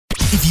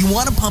If you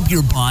want to pump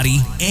your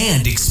body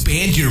and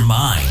expand your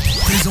mind,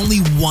 there's only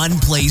one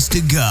place to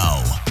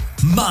go.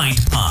 Mind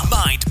Pump.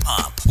 Mind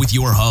Pump with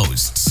your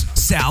hosts,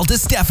 Sal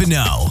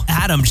DiStefano,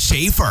 Adam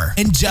Schaefer,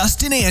 and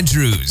Justin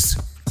Andrews.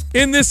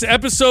 In this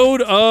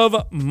episode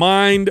of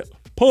Mind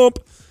Pump.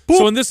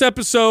 So in this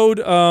episode,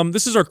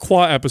 this is our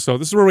Qua episode.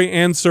 This is where we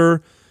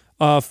answer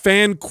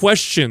fan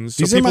questions.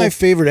 So These are my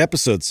favorite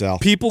episodes, Sal.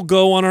 People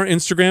go on our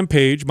Instagram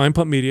page, Mind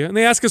Pump Media, and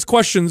they ask us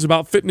questions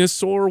about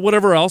fitness or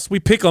whatever else. We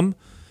pick them,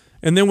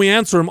 and then we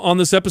answer them on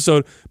this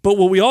episode. But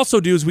what we also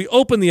do is we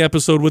open the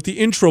episode with the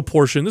intro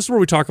portion. This is where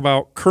we talk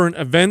about current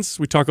events.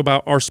 We talk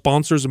about our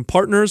sponsors and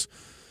partners.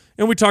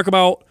 And we talk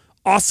about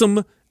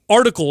awesome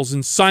articles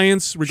in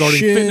science regarding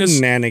fitness,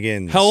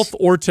 health,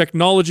 or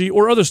technology,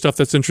 or other stuff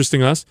that's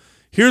interesting us.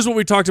 Here's what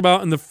we talked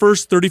about in the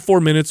first 34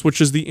 minutes,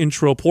 which is the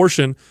intro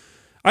portion.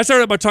 I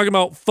started by talking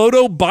about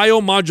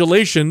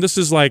photobiomodulation. This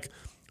is like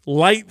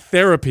light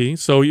therapy.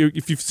 So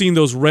if you've seen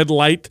those red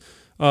light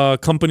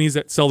companies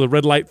that sell the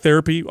red light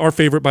therapy, our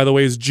favorite, by the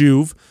way, is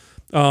Juve.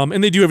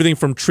 And they do everything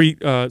from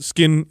treat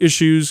skin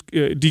issues,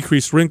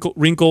 decrease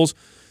wrinkles,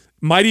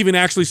 might even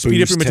actually speed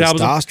up your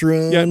metabolism.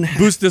 Testosterone.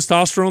 Boost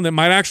testosterone. That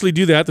might actually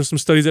do that. There's some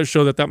studies that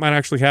show that might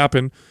actually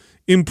happen.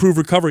 Improve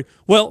recovery.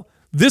 Well,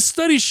 this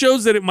study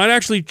shows that it might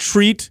actually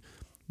treat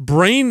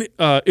brain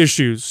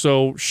issues.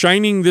 So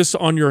shining this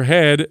on your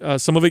head,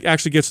 some of it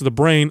actually gets to the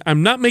brain.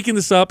 I'm not making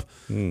this up.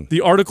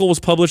 The article was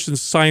published in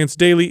Science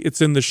Daily.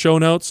 It's in the show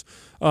notes.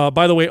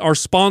 By the way, our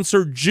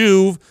sponsor,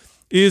 Juve,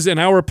 is, in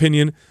our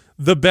opinion,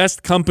 the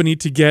best company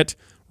to get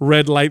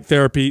red light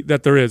therapy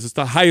that there is. It's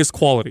the highest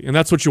quality, and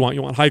that's what you want.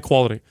 You want high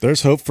quality.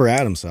 There's hope for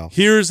Adam, Sal.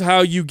 Here's how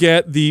you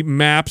get the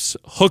MAPS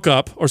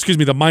hookup, or excuse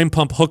me, the Mind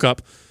Pump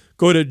hookup.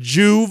 Go to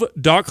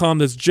joov.com.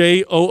 That's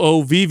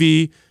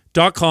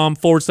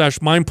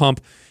JOOV.com/Mind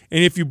Pump.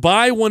 And if you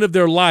buy one of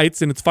their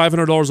lights and it's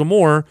 $500 or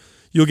more,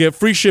 you'll get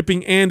free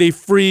shipping and a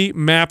free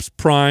MAPS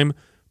Prime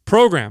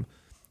program.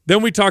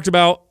 Then we talked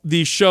about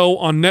the show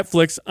on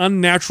Netflix,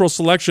 Unnatural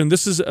Selection.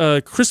 This is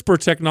CRISPR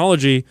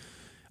technology.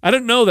 I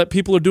didn't know that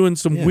people are doing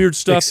some weird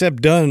stuff.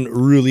 Except done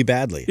really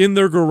badly. In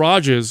their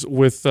garages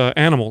with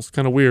animals.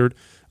 Kind of weird.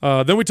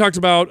 Then we talked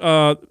about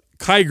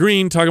Kai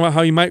Green talking about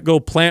how he might go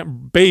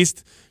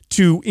plant-based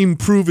to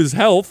improve his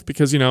health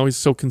because, he's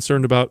so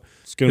concerned about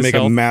It's going to make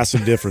a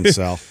massive difference,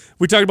 Sal.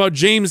 We talked about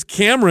James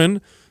Cameron,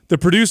 the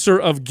producer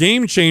of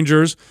Game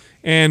Changers,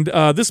 and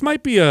this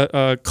might be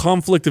a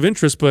conflict of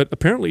interest, but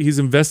apparently he's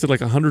invested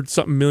like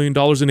 $100-something million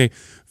in a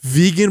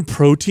vegan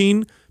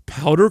protein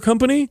powder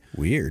company.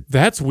 Weird.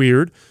 That's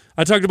weird.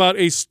 I talked about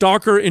a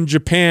stalker in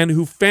Japan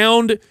who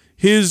found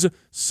his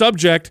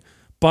subject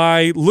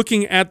by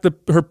looking at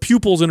her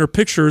pupils in her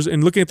pictures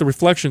and looking at the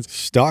reflections.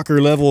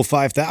 Stalker level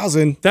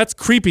 5,000. That's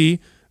creepy.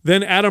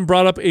 Then Adam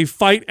brought up a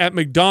fight at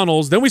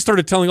McDonald's. Then we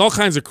started telling all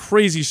kinds of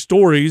crazy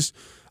stories.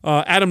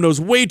 Adam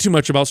knows way too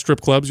much about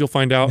strip clubs. You'll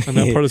find out in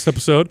that part of this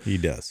episode. He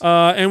does.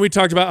 And we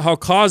talked about how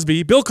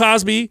Bill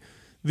Cosby,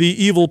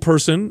 the evil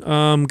person,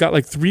 got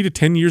like 3 to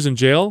 10 years in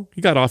jail.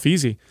 He got off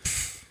easy.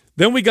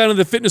 Then we got into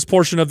the fitness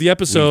portion of the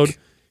episode.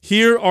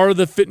 Here are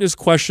the fitness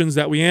questions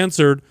that we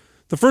answered.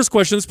 The first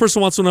question, this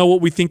person wants to know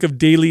what we think of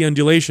daily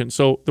undulation.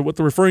 So what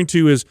they're referring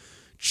to is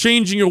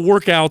changing your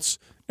workouts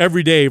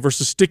every day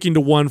versus sticking to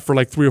one for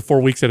like 3 or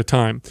 4 weeks at a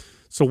time.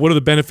 So what are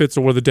the benefits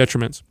or what are the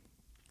detriments?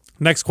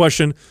 Next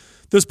question.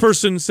 This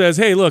person says,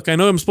 hey, look, I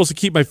know I'm supposed to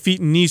keep my feet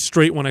and knees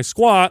straight when I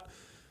squat,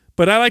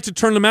 but I like to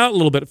turn them out a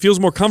little bit. It feels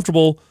more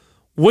comfortable.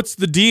 What's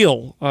the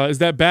deal? Is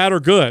that bad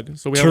or good?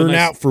 So we have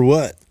out for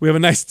what? We have a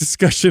nice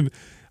discussion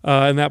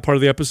in that part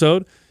of the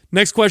episode.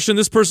 Next question,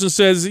 this person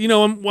says,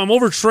 I'm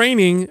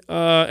overtraining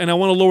and I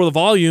want to lower the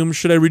volume.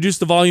 Should I reduce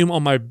the volume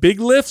on my big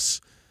lifts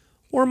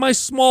or my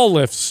small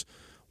lifts?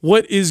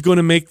 What is going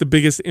to make the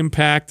biggest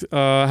impact?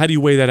 How do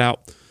you weigh that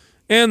out?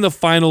 And the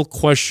final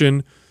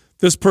question,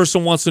 this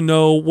person wants to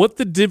know what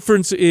the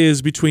difference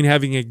is between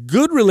having a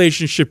good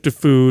relationship to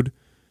food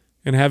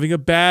and having a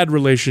bad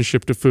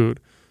relationship to food.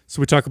 So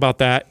we talk about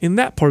that in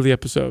that part of the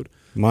episode.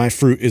 My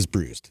fruit is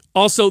bruised.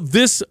 Also,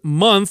 this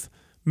month,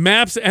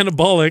 MAPS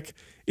Anabolic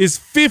is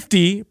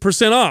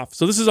 50% off.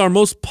 So this is our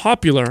most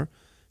popular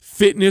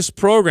fitness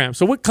program.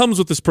 So what comes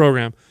with this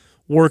program?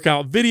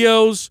 Workout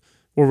videos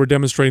where we're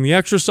demonstrating the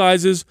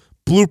exercises,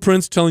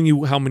 blueprints telling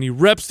you how many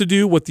reps to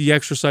do, what the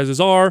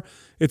exercises are.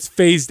 It's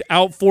phased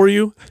out for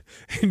you.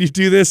 And you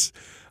do this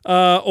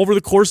over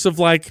the course of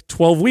like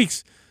 12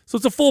 weeks. So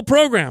it's a full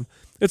program.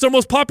 It's our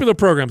most popular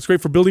program. It's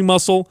great for building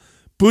muscle,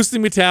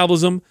 boosting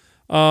metabolism.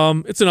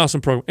 It's an awesome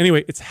program.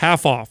 Anyway, it's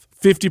half off,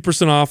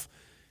 50% off.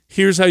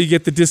 Here's how you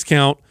get the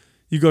discount.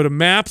 You go to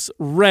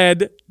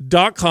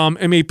mapsred.com,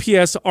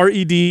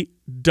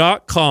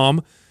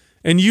 MAPSRED.com,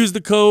 and use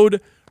the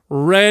code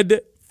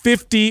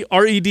RED50,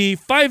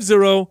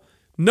 RED50,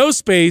 no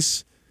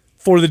space,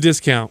 for the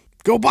discount.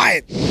 Go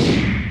buy it.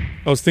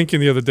 I was thinking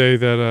the other day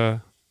that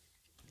I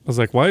was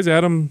like, why does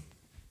Adam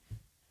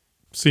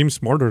seem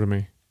smarter to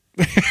me?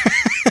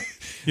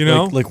 You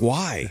know, like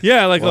why?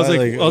 Yeah, like Why?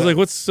 I was like,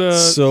 what's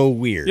so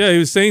weird? Yeah, he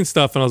was saying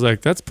stuff, and I was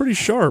like, that's pretty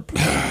sharp.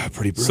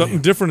 Pretty brilliant.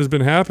 Something different has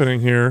been happening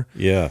here.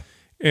 Yeah.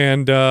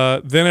 And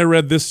then I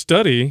read this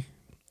study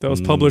that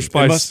was published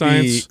by it must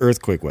Science. be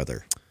earthquake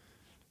weather.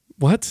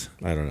 What?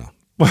 I don't know.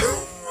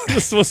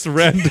 This was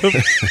random.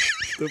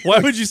 Why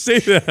would you say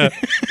that?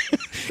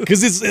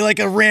 Because it's like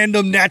a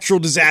random natural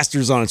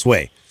disaster's on its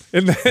way.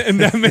 And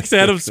that makes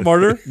Adam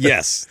smarter?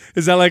 Yes.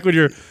 Is that like when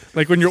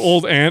your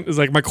old aunt is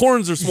like, my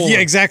corns are swollen? Yeah,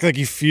 exactly. Like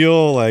you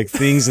feel like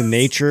things in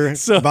nature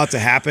about to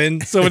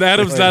happen. So when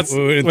Adam's not,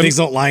 when things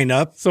don't line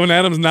up. So when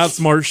Adam's not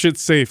smart,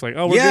 shit's safe. Like,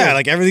 oh, we're good.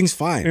 Like everything's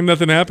fine. Ain't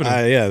nothing happening.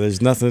 Yeah,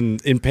 there's nothing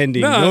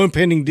impending. No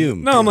impending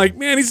doom. No, I'm like,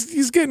 man,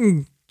 he's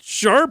getting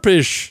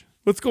sharpish.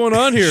 What's going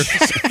on here?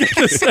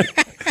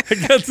 I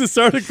got this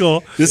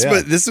article.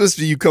 This was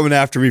you coming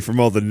after me from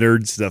all the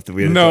nerd stuff that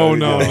we had. No,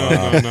 not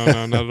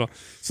at all.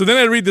 So then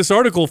I read this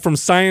article from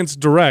Science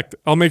Direct.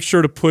 I'll make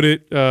sure to put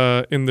it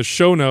in the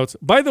show notes.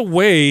 By the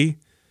way,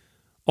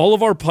 all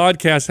of our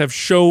podcasts have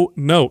show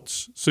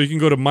notes. So you can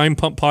go to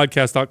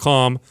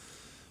mindpumppodcast.com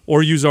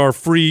or use our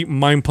free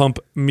Mind Pump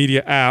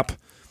Media app.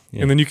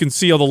 Yeah. And then you can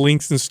see all the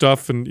links and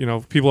stuff. And,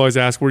 people always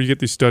ask where you get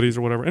these studies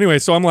or whatever. Anyway,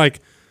 so I'm like,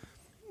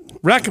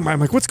 racking my, I'm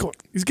like, what's going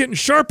on? He's getting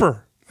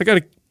sharper. I got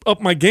to up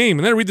my game.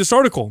 And then I read this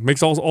article.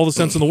 Makes all the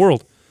sense in the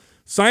world.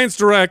 Science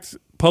Direct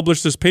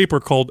published this paper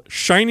called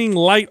Shining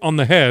Light on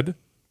the Head.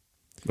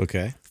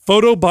 Okay.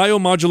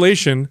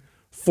 Photobiomodulation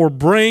for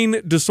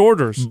Brain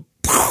Disorders.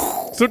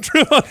 So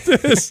true about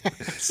this.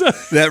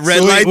 That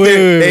red light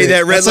there. Hey,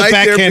 that red that's light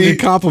there. That's a backhanded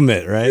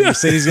compliment, right? Yeah. You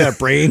say he's got a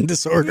brain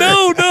disorder.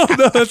 No.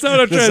 That's not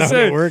what I'm trying to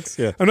say. It works?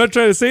 Yeah. I'm not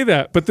trying to say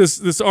that. But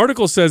this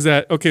article says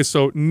that, okay,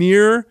 so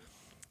near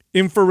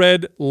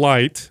infrared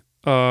light,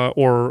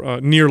 or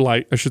near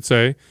light, I should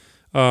say,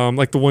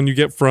 like the one you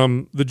get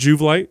from the Juve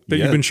light that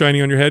you've been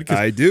shining on your head.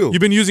 I do. You've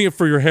been using it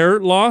for your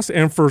hair loss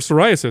and for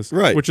psoriasis,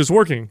 right? Which is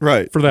working,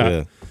 right, for that.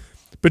 Yeah.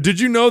 But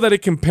did you know that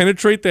it can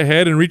penetrate the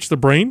head and reach the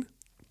brain?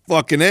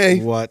 Fucking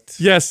A. What?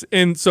 Yes,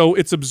 and so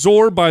it's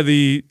absorbed by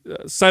the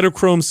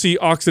cytochrome C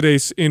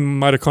oxidase in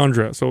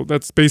mitochondria. So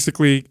that's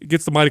basically it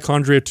gets the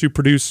mitochondria to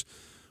produce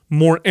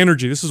more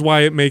energy. This is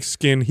why it makes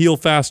skin heal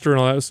faster and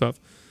all that stuff.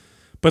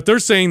 But they're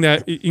saying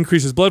that it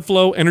increases blood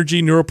flow,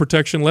 energy,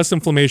 neuroprotection, less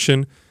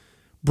inflammation,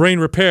 brain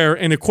repair.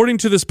 And according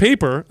to this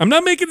paper, I'm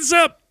not making this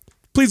up.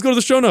 Please go to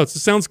the show notes. It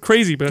sounds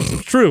crazy, but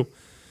it's true.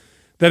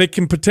 That it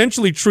can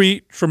potentially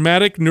treat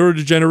traumatic,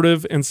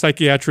 neurodegenerative, and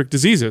psychiatric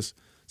diseases.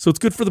 So it's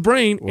good for the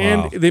brain,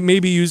 and they may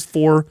be used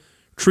for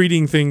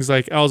treating things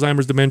like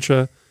Alzheimer's,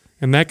 dementia,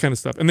 and that kind of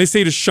stuff. And they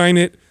say to shine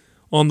it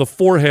on the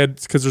forehead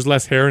because there's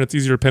less hair and it's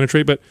easier to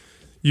penetrate, but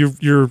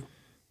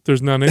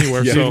there's none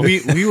anywhere. Yeah. So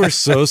We were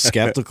so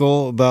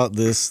skeptical about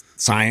this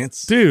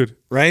science, dude,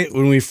 right?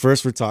 When we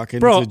first were talking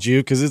to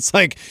Jew, because it's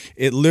like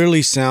it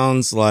literally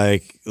sounds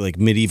like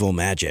medieval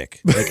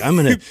magic. Like I'm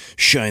gonna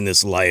shine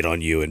this light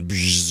on you, and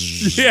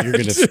you're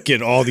gonna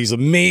get all these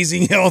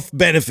amazing health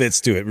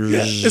benefits to it.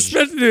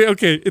 Especially,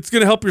 okay, it's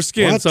gonna help your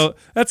skin. What? So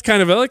that's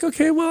kind of like,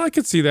 okay, well, I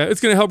could see that. It's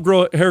gonna help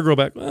hair grow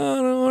back.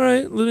 Oh, no, all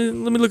right, let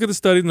me look at the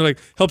study. And they're like,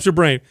 helps your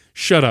brain.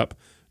 Shut up.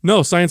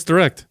 No, Science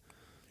Direct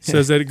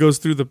says that it goes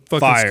through the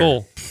fucking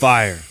skull.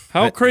 Fire.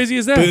 How crazy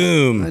is that?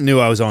 Boom. I knew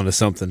I was onto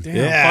something. Damn.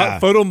 Yeah.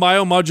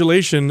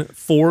 Photobiomodulation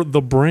for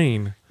the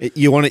brain.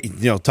 You want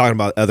to, talking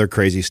about other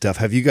crazy stuff.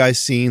 Have you guys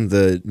seen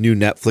the new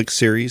Netflix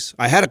series?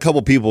 I had a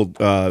couple people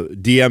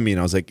DM me, and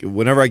I was like,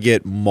 whenever I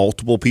get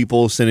multiple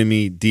people sending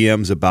me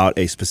DMs about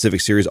a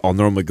specific series, I'll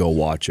normally go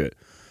watch it.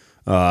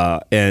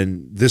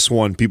 And this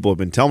one people have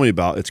been telling me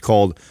about. It's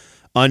called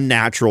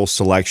Unnatural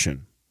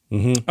Selection.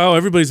 Mm-hmm. Oh,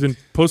 everybody's been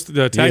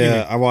tagging me.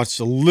 I watched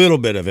a little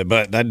bit of it,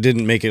 but that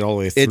didn't make it all the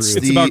way through. It's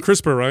about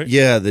CRISPR, right?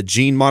 Yeah, the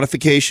gene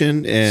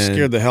modification. And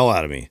scared the hell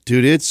out of me.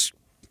 Dude, it's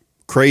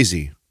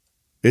crazy.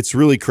 It's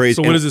really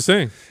crazy. So what is it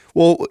saying?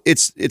 Well,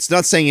 it's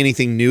not saying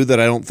anything new that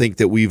I don't think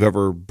that we've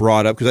ever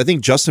brought up, because I think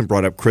Justin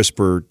brought up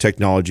CRISPR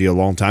technology a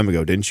long time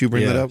ago. Didn't you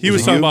bring that up? He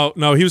was talking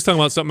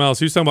about something else.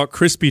 He was talking about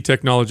crispy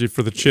technology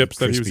for the chips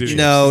that he was eating.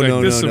 No.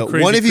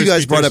 One of you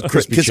guys brought up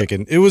crispy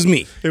chicken. It was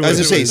me. I was going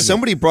to say,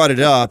 somebody brought it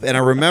up, and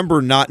I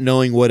remember not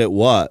knowing what it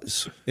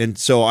was. And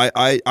so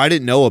I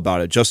didn't know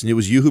about it. Justin, it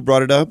was you who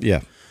brought it up? Yeah.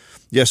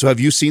 Yeah, so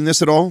have you seen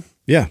this at all?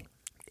 Yeah.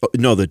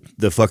 No,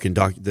 the fucking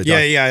doc.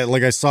 Yeah.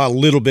 Like I saw a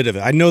little bit of it.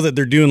 I know that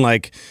they're doing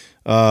like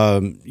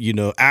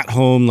at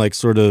home, like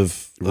sort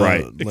of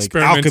like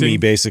alchemy,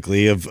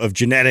 basically of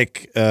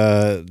genetic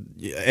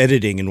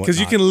editing and whatnot. Because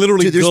you can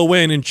literally go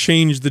in and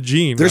change the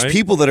gene. There's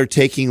people that are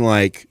taking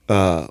like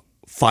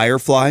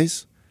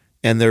fireflies,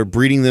 and they're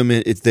breeding them.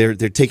 They're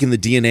taking the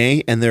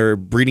DNA and they're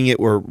breeding it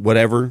or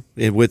whatever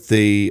with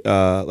the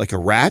like a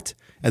rat,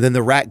 and then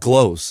the rat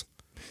glows.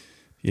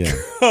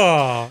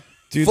 Yeah.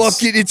 Dude,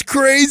 Fuck it, it's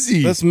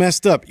crazy. That's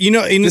messed up. You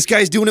know, This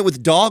guy's doing it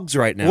with dogs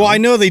right now. well, I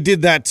know they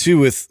did that too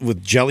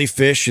with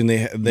jellyfish, and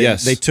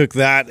they took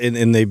that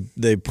and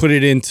they put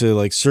it into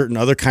like certain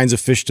other kinds of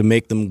fish to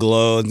make them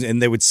glow,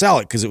 and they would sell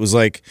it because it was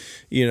like,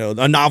 you know,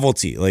 a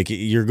novelty. Like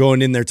you're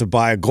going in there to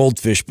buy a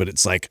goldfish, but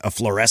it's like a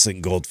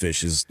fluorescent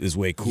goldfish is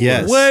way cooler.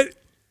 Yes. What?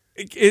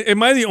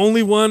 Am I the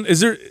only one?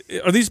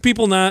 Are these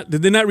people not?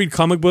 Did they not read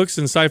comic books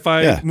and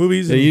sci-fi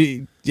movies?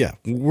 Yeah,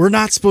 we're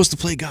not supposed to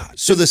play God.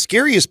 So the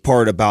scariest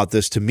part about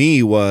this to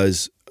me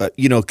was,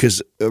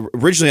 because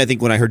originally I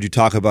think when I heard you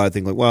talk about it, I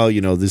think like, well,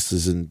 you know, this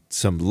is in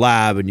some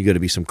lab and you got to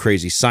be some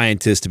crazy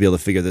scientist to be able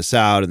to figure this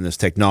out, and this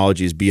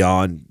technology is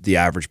beyond the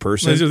average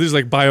person. These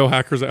like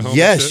biohackers at home.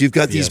 Yes, you've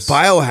got these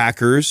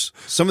biohackers,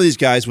 some of these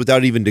guys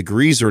without even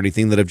degrees or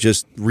anything that have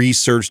just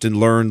researched and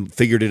learned,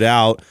 figured it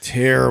out.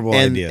 Terrible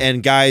idea.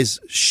 And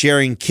guys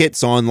sharing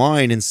kits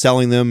online and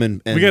selling them.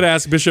 And we got to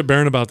ask Bishop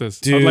Barron about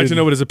this. Dude. I'd like to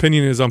know what his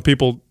opinion is on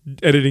people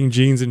editing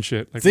genes and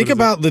shit. Like, think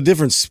about the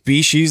different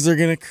species they're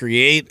going to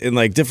create and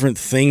like different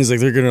things like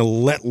they're going to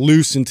let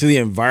loose into the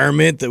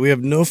environment that we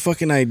have no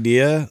fucking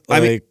idea.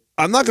 Like, I mean,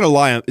 I'm not going to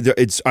lie.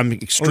 I'm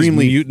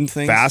extremely mutant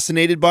things.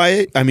 Fascinated by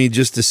it. I mean,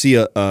 just to see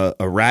a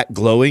rat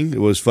glowing,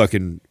 it was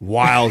fucking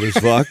wild as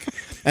fuck.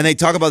 And they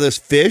talk about this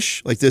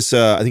fish, like this,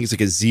 I think it's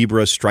like a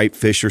zebra striped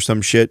fish or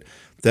some shit,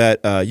 that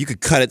you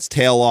could cut its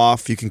tail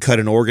off, you can cut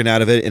an organ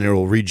out of it, and it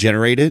will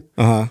regenerate it.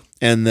 Uh-huh.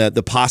 And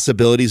the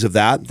possibilities of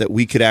that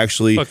we could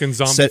actually fucking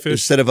zombie fish.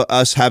 Instead of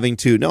us having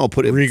to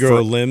put it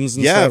regrow limbs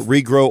and stuff.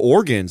 regrow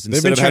organs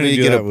instead of having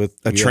to get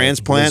a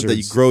transplant that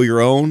you grow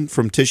your own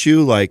from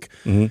tissue, like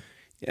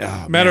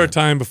matter of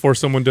time before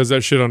someone does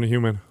that shit on a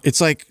human.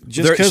 It's like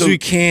just because we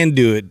can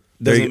do it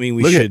doesn't mean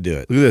we should do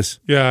it. Look at this.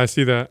 Yeah, I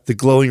see that. The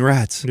glowing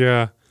rats.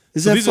 Yeah.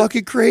 Is that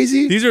fucking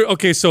crazy? These are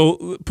okay,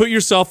 so put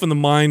yourself in the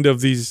mind of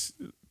these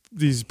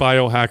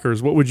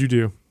biohackers. What would you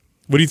do?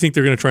 What do you think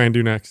they're going to try and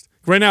do next?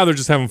 Right now, they're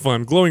just having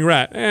fun. Glowing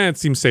rat, it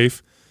seems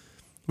safe.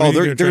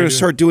 They're going to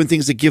start doing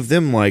things that give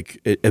them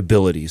like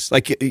abilities.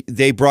 Like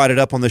they brought it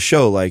up on the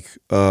show, like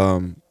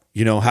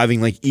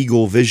having like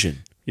eagle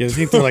vision. Yeah, I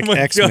think they're like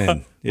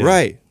X-Men. Yeah.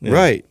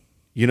 Right.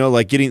 You know,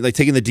 like taking the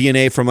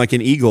DNA from like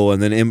an eagle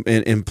and then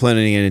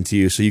implanting it into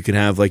you, so you can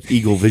have like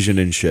eagle vision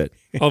and shit.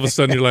 All of a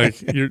sudden,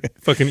 you're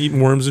fucking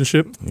eating worms and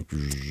shit.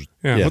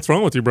 Yeah, what's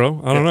wrong with you,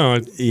 bro? I don't know.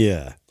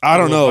 I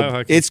don't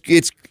know.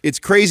 It's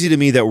crazy to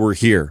me that we're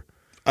here.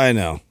 I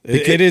know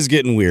it is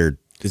getting weird.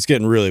 It's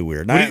getting really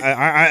weird.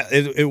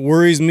 It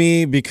worries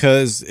me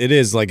because it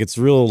is like it's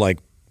real like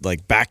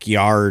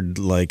backyard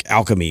like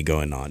alchemy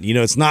going on. You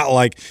know, it's not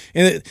like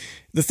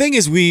the thing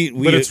is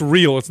but it's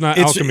real. It's not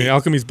alchemy.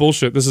 Alchemy's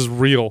bullshit. This is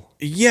real.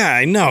 Yeah,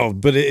 I know,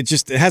 but it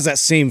has that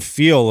same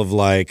feel of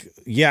like,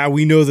 yeah,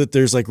 we know that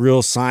there's like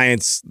real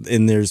science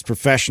and there's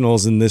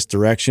professionals in this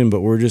direction, but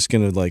we're just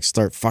gonna like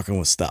start fucking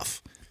with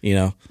stuff. You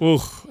know? Well,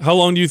 how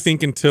long do you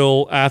think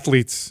until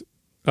athletes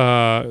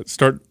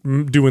start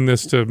doing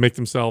this to make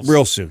themselves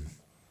real soon?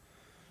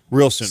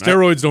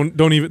 Steroids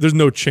don't even. There's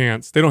no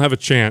chance. They don't have a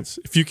chance.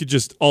 If you could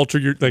just alter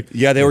your like.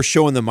 Yeah, they were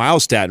showing the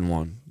myostatin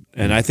one,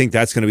 and I think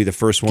that's going to be the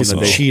first one.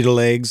 Cheetah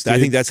legs. Dude. I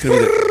think that's going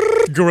to be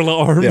the gorilla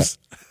arms.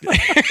 Yeah.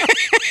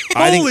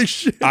 Holy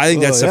shit! I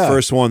think that's the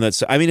first one.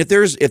 I mean, if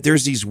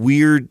there's these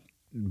weird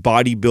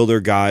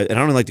bodybuilder guys, and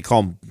I don't like to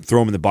throw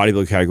them in the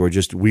bodybuilder category,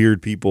 just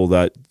weird people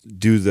that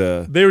do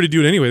They already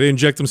do it anyway. They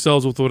inject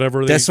themselves with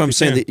whatever. That's what I'm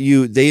saying.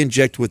 That they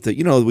inject with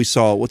we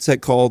saw what's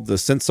that called? The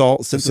synthol.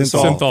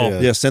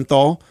 Synthol. Yeah,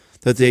 synthol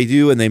that they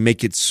do, and they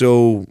make it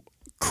so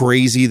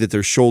crazy that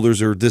their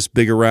shoulders are this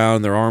big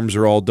around, their arms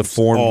are all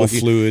deformed, all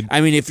fluid. I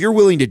mean, if you're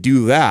willing to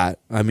do that,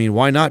 I mean,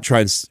 why not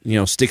try and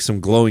stick some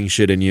glowing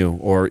shit in you,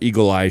 or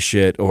eagle eye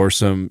shit, or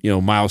some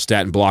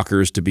myostatin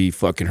blockers to be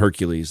fucking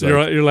Hercules?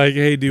 You're like,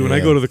 hey, dude, when I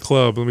go to the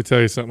club, let me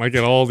tell you something. I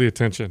get all the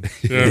attention.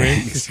 You know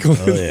what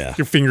I mean?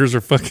 Your fingers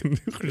are fucking.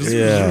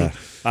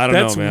 I don't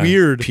know, man. That's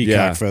weird.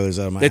 Peacock feathers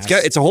out of my ass.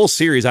 It's a whole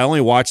series. I only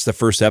watched the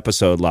first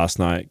episode last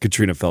night.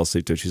 Katrina fell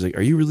asleep to it. She's like,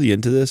 "Are you really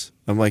into this?"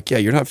 I'm like, "Yeah,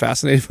 you're not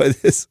fascinated by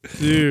this."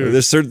 Dude.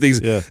 There's certain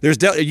things. Yeah.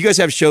 You guys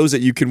have shows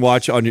that you can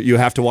watch on. You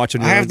have to watch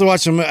on. I have to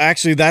watch them.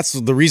 Actually, that's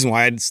the reason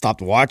why I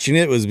stopped watching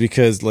it, was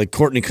because like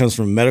Courtney comes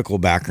from a medical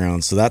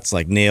background, so that's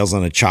like nails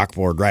on a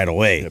chalkboard right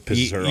away. It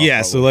pisses her off.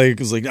 Yeah, so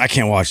like it's like I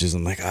can't watch this.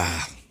 I'm like,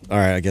 all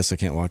right, I guess I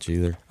can't watch it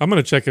either. I'm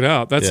gonna check it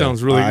out. That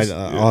sounds really.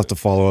 I'll have to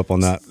follow up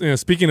on that. Yeah.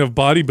 Speaking of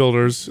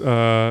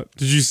bodybuilders,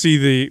 did you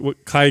see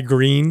what Kai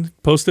Green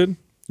posted?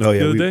 Oh yeah,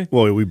 the other day?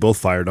 Well, we both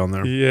fired on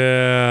there.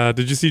 Yeah.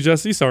 Did you see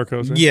Jesse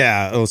Sarkos? Right?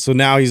 Yeah. Oh, so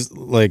now he's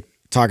like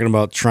talking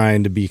about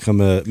trying to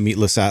become a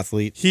meatless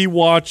athlete. He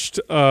watched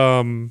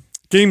Game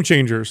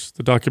Changers,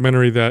 the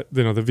documentary that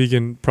the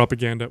vegan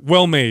propaganda,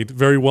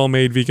 very well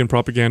made vegan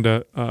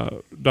propaganda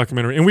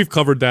documentary, and we've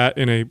covered that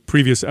in a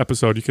previous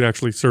episode. You could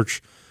actually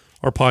search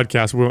our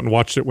podcast. We went and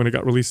watched it when it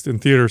got released in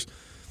theaters.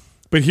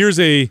 But here's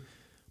a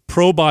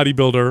pro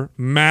bodybuilder,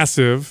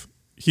 massive.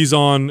 He's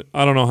on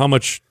I don't know how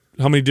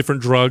many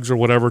different drugs or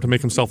whatever to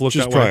make himself look that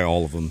way. Just probably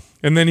all of them.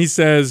 And then he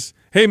says,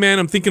 "Hey man,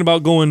 I'm thinking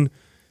about going,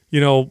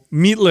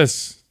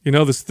 meatless You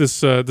know, this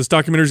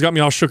documentary's got me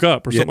all shook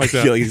up or something like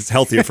that. It's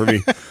healthier for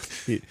me.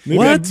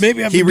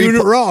 Maybe I'm doing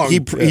it wrong. He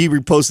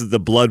reposted the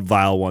blood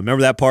vial one.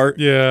 Remember that part?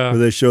 Yeah. Where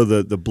they show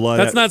the blood.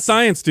 That's not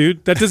science,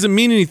 dude. That doesn't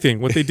mean anything.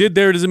 What they did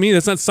there doesn't mean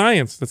that's not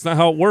science. That's not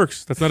how it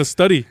works. That's not a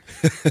study.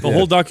 The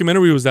whole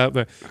documentary was that.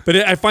 But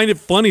I find it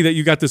funny that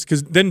you got this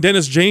because then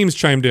Dennis James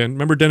chimed in.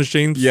 Remember Dennis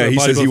James? Yeah, he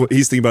says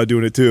he's thinking about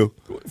doing it too.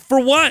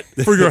 For what?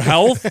 For your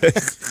health?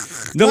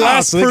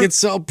 So they can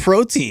sell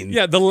protein.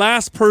 Yeah, the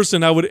last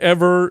person I would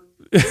ever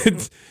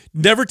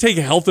never take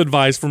health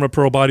advice from a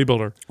pro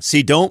bodybuilder.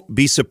 See, don't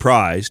be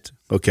surprised.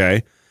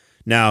 Okay,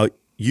 now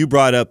you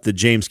brought up the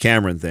James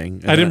Cameron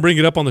thing. I didn't bring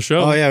it up on the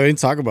show. Oh yeah, we didn't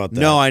talk about that.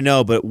 No, I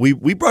know, but we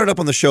brought it up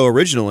on the show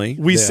originally.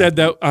 We said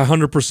that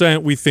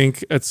 100%. We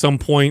think at some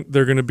point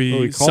they're going to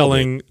be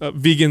selling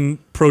vegan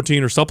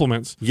protein or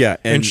supplements. Yeah,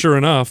 and sure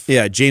enough,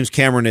 yeah, James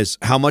Cameron is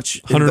how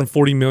much?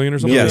 140 million or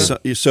something. Yeah,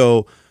 like that?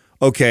 so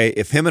okay,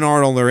 if him and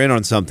Arnold are in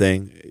on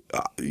something,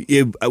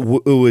 it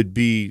would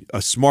be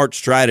a smart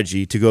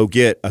strategy to go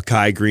get a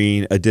Kai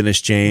Green, a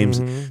Dennis James.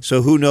 Mm-hmm.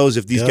 So who knows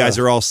if these guys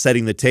are all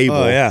setting the table.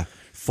 Oh, yeah.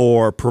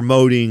 For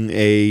promoting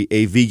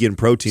a vegan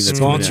protein that's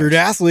sponsored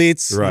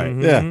athletes, right?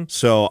 Mm-hmm. Yeah.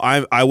 So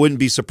I wouldn't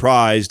be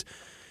surprised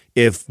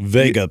if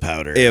Vega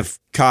powder. If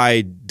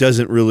Kai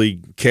doesn't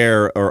really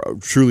care or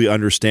truly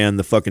understand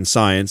the fucking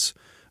science,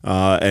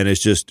 and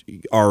is just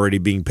already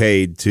being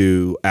paid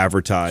to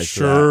advertise.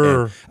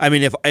 Sure. And, I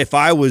mean, if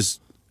I was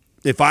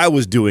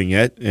doing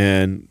it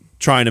and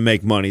trying to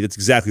make money, that's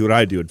exactly what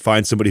I do. I'd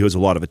find somebody who has a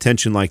lot of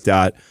attention like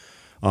that,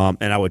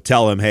 and I would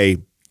tell him, hey,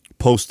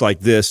 post like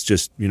this,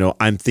 just,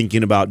 I'm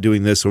thinking about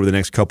doing this over the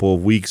next couple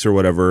of weeks or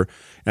whatever,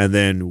 and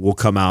then we'll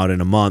come out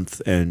in a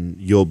month and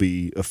you'll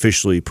be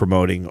officially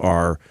promoting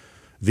our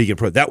vegan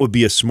protein. That would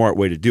be a smart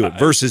way to do it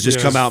versus just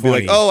come out and be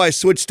like, oh, I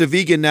switched to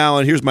vegan now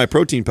and here's my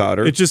protein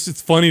powder.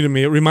 It's funny to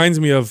me. It reminds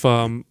me of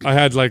I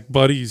had like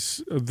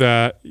buddies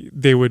that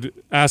they would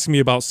ask me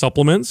about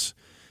supplements.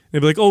 They'd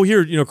be like, oh,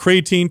 here,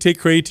 creatine,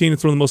 take creatine.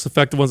 It's one of the most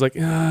effective ones. Like,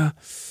 I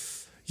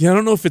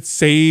don't know if it's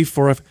safe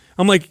or if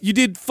I'm like, you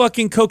did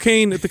fucking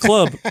cocaine at the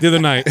club the other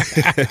night.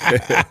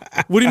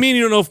 What do you mean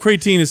you don't know if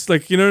creatine is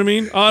like, you know what I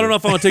mean? Oh, I don't know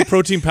if I want to take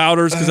protein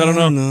powders because I don't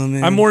know.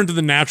 Man. I'm more into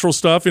the natural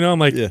stuff. I'm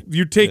like,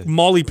 you take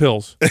Molly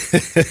pills.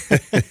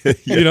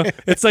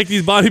 It's like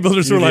these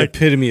bodybuilders who are like,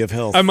 epitome of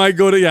health. I might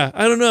go to,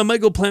 I don't know. I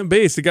might go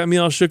plant-based. It got me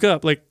all shook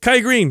up. Like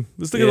Kai Green,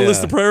 let's look at a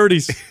list of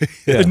priorities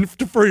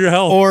for your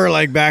health. Or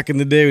like back in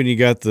the day when you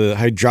got the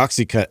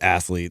hydroxycut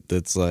athlete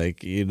that's like,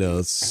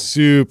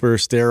 super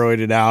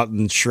steroided out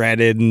and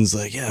shredded and it's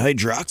like,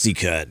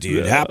 hydroxycut, dude.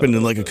 It happened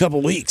in like a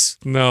couple weeks.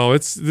 No,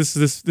 this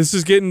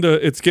is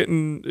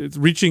it's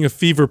reaching a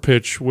fever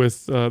pitch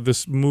with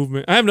this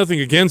movement. I have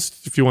nothing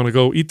against if you want to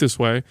go eat this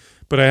way,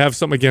 but I have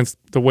something against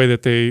the way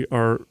that they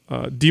are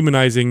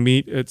demonizing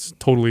meat. It's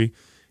totally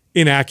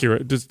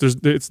inaccurate.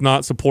 It's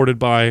not supported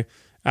by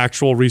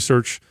actual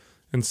research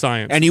and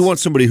science. And you want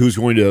somebody who's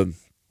going to.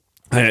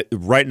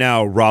 Right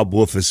now, Rob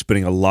Wolf is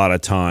spending a lot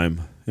of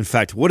time. In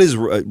fact, what is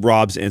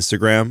Rob's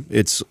Instagram?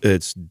 It's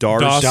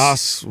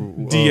Das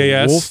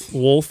DAS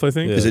Wolf, I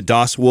think. Yeah. Is it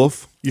Das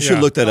Wolf? You should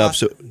look that up.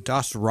 So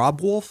Das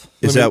Rob Wolf?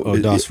 Is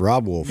Das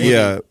Rob Wolf?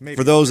 Yeah. Maybe.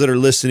 For those that are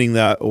listening,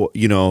 that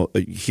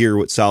hear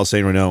what Sal's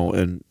saying right now,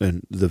 and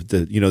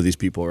the these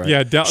people, right?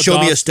 Yeah. Show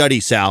me a study,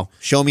 Sal.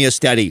 Show me a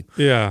study.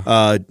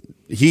 Yeah.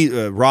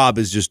 Rob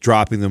is just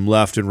dropping them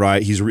left and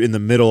right. He's in the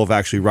middle of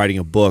actually writing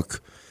a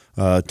book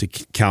to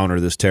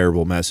counter this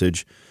terrible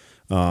message.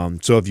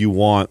 So if you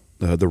want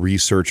the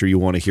researcher, you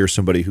want to hear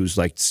somebody who's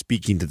like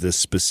speaking to this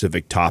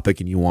specific topic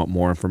and you want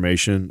more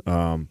information,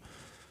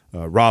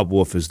 Rob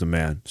Wolf is the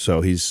man.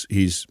 So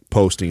he's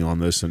posting on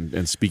this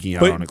and speaking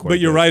out on it quite But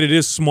you're right, it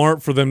is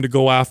smart for them to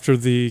go after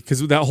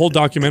because that whole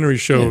documentary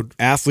showed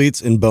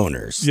athletes and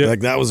boners. Yeah. Like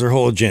that was their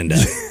whole agenda.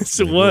 Yes,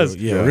 it was.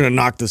 We're going to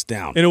knock this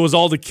down. And it was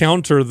all to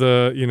counter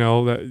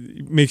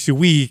that makes you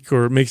weak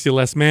or makes you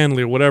less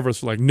manly or whatever.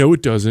 So like, no,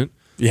 it doesn't.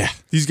 Yeah.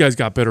 These guys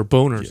got better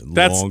boners.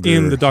 That's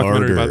in the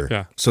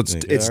documentary. So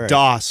it's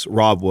Das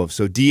Rob Wolf.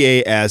 So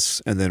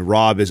DAS and then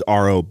Rob is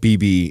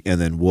ROBB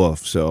and then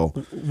Wolf. So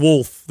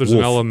Wolf. There's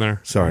an L in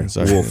there. Sorry.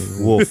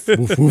 Wolf.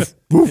 Wolf.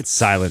 It's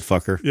silent,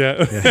 fucker. Yeah.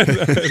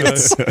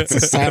 It's a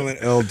silent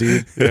L,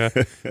 dude. Yeah.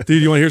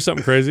 Dude, you want to hear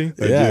something crazy?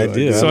 I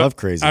do. So I love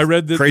crazy. I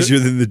read that crazier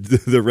than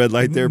the red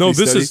light therapy. No,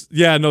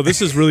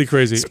 this is really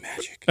crazy. It's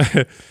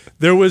magic.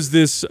 There was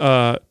this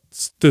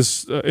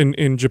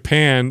in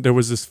Japan, there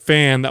was this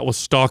fan that was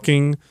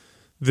stalking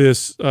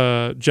this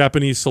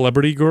Japanese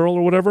celebrity girl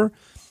or whatever,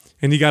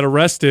 and he got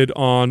arrested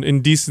on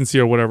indecency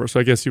or whatever. So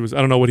I guess I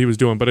don't know what he was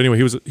doing, but anyway,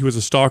 he was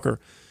a stalker.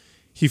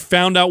 He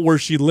found out where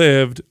she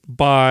lived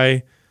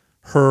by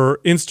her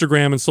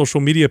Instagram and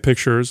social media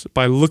pictures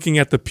by looking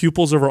at the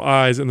pupils of her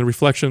eyes and the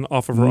reflection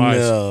off of her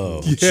eyes.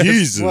 Yes.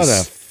 Jesus. What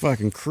a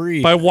fucking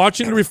creep. By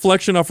watching the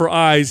reflection of her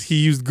eyes, he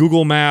used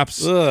Google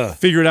Maps,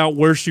 figured out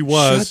where she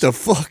was. Shut the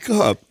fuck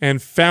up.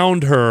 And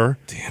found her.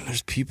 Damn,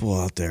 there's people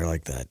out there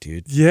like that,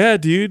 dude. Yeah,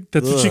 dude.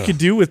 That's what you could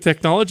do with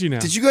technology now.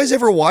 Did you guys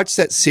ever watch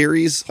that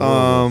series?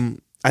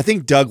 I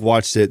think Doug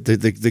watched it.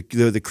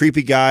 The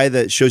creepy guy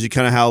that shows you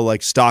kind of how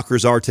like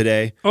stalkers are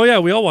today. Oh yeah,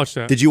 we all watched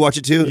that. Did you watch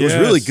it too? It was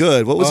really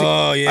good. What was it?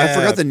 Oh yeah, I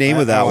forgot the name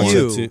of that one.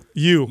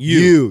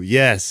 You.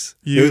 Yes.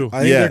 I think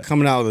they're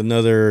coming out with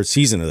another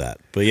season of that.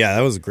 But yeah,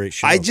 that was a great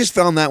show. I just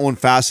found that one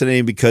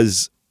fascinating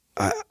because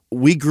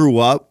we grew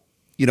up.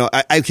 You know,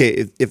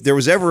 if there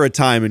was ever a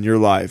time in your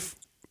life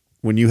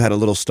when you had a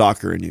little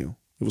stalker in you,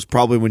 it was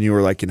probably when you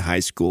were like in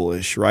high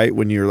school-ish, right?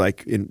 When you're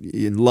like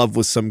in love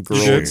with some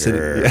girl.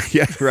 Sure.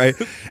 Yeah, right.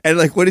 And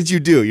like, what did you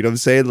do? You know what I'm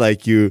saying?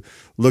 Like you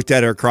looked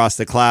at her across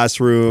the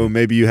classroom.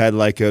 Maybe you had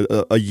like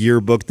a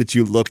yearbook that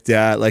you looked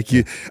at. Like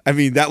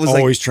that was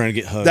always trying to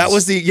get hugs. That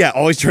was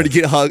always trying to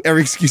get a hug.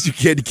 Every excuse you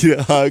can to get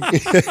a hug.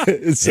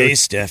 Hey,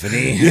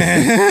 Stephanie.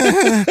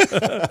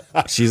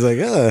 She's like,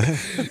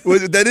 well,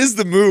 that is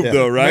the move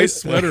though, right?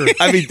 Nice sweater.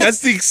 I mean, that's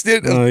the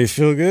extent. Oh, you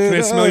feel good? Can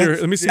I smell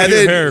let me smell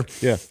your hair.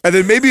 Yeah. And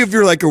then maybe if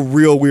you're like a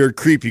real weird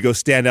creep, you go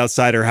stand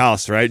outside her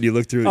house, right? And you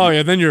look through. Oh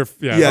yeah, then you're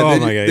oh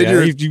my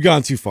god, you've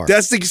gone too far.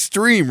 That's the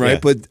extreme, right? Yeah.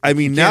 But I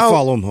mean, now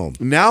follow him home.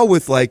 Now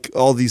with like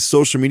all these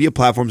social media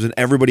platforms and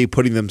everybody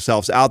putting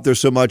themselves out there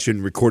so much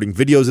and recording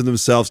videos of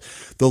themselves,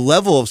 the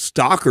level of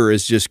stalker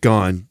has just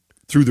gone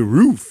through the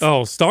roof.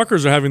 Oh,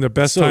 stalkers are having the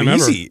best time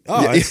easy.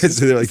 ever. Oh, it's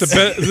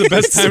the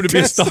best time to be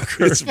a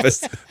stalker. It's the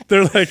best.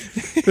 They're like,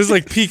 this is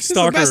like peak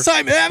stalker. It's the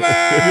best time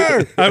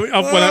ever.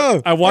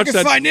 I watched I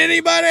can find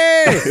anybody.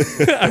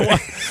 I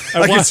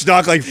can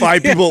stalk like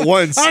 5 people at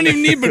once. I don't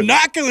even need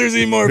binoculars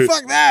anymore.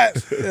 Fuck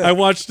that. I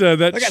watched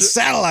that. I got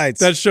satellites.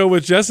 That show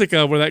with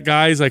Jessica where that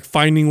guy's like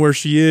finding where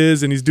she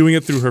is and he's doing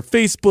it through her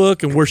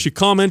Facebook and where she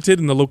commented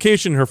and the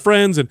location, her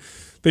friends, and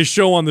they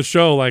show on the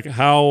show like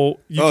how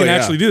you can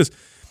actually do this.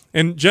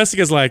 And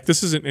Jessica's like,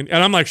 this isn't, and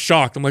I'm like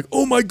shocked. I'm like,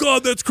 oh my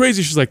God, that's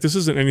crazy. She's like, this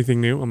isn't anything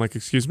new. I'm like,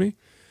 excuse me?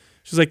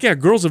 She's like, yeah,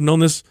 girls have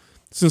known this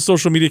since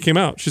social media came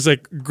out. She's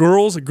like,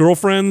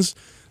 girlfriends,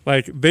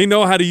 like they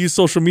know how to use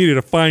social media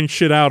to find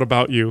shit out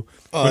about you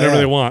whenever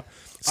they want.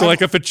 So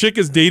like if a chick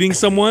is dating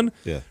someone,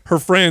 her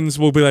friends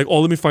will be like, oh,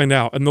 let me find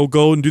out. And they'll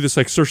go and do this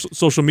like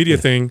social media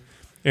thing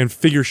and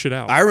figure shit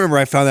out. I remember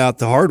I found out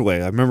the hard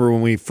way. I remember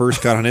when we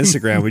first got on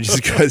Instagram, we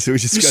just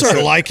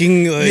started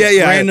liking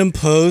random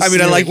posts. I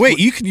mean, I like wait,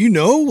 you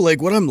know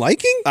like what I'm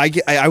liking?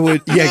 I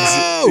would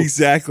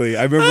exactly.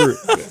 I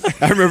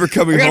remember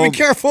coming home. Be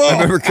careful. I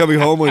remember coming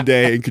home one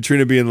day and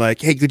Katrina being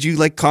like, "Hey, could you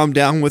like calm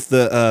down with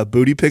the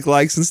booty pic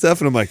likes and stuff?"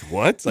 And I'm like,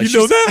 "What? Like, you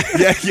know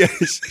that? Yeah.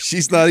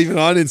 She's not even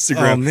on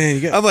Instagram." Oh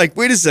man, I'm like,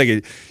 "Wait a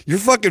second. Your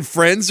fucking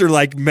friends are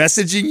like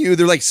messaging you.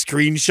 They're like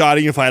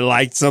screenshotting if I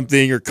liked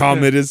something or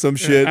commented some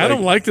shit."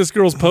 Adam liked this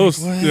girl's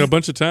post a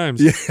bunch of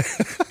times. Yeah.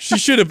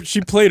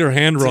 She played her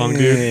hand wrong,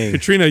 dude.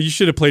 Katrina, you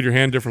should have played your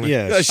hand differently.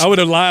 Yeah. I would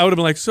have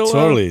been like, so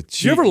totally.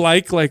 Do you ever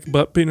like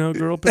butt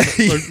girl?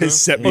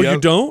 Set me up.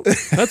 You don't?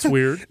 That's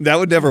weird. That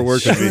would never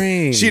work with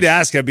me. She'd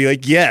ask, I'd be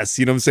like, yes.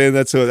 You know what I'm saying?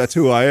 That's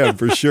who I am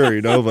for sure,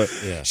 you know? But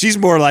she's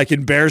more like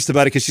embarrassed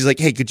about it because she's like,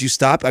 hey, could you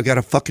stop? I've got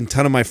a fucking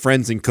ton of my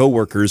friends and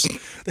coworkers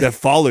that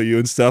follow you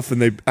and stuff.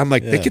 And I'm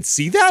like, they could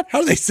see that? How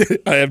do they say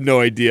it? I have no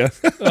idea.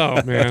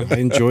 Oh, man. I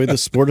enjoy the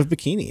sport of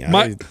bikini.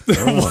 What?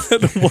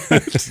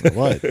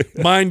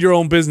 Mind your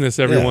own business,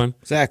 everyone.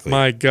 Yeah, exactly.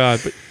 My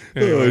God. But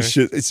anyway. Oh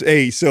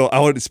shit! So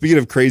speaking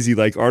of crazy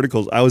like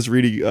articles, I was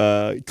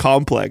reading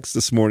Complex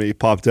this morning. It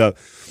popped up.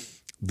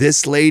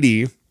 This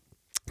lady,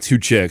 2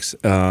 chicks,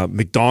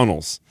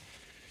 McDonald's.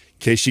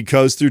 Okay, she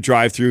goes through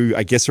drive-through.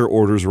 I guess her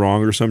order's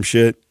wrong or some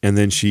shit, and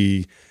then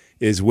she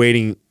is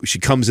waiting. She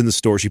comes in the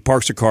store. She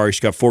parks her car. She's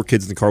got 4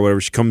 kids in the car. Whatever.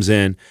 She comes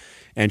in.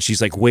 And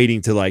she's like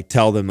waiting to like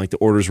tell them like the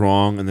order's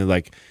wrong. And they're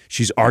like,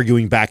 she's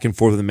arguing back and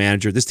forth with the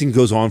manager. This thing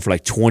goes on for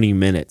like 20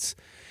 minutes.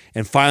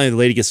 And finally the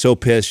lady gets so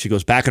pissed. She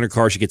goes back in her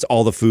car. She gets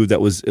all the food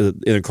that was in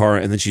her car.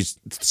 And then she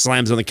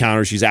slams on the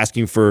counter. She's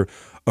asking for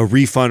a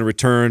refund, a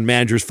return.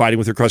 Manager's fighting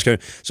with her across the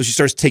counter. So she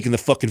starts taking the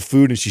fucking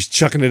food and she's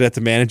chucking it at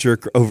the manager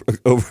across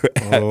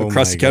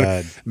the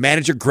counter. God.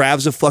 Manager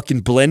grabs a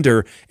fucking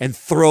blender and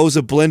throws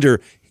a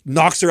blender.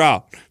 Knocks her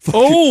out.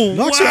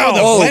 Knocks her out of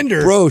the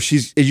blender. Bro,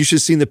 you should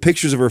have seen the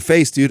pictures of her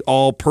face, dude.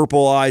 All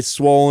purple eyes,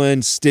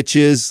 swollen,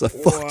 stitches. I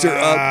fucked her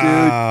up,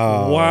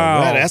 dude. Wow.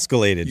 That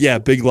escalated. Yeah,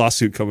 big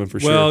lawsuit coming for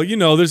sure. Well, you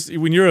know,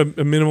 when you're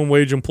a minimum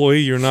wage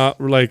employee, you're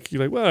like,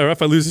 well,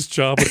 if I lose this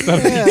job, it's not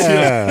a big deal.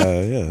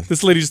 Yeah.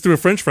 This lady just threw a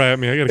French fry at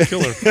me. I got to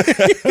kill her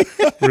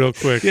real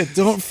quick. Yeah,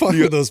 don't fuck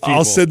with those people.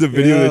 I'll send the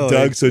video to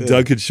Doug so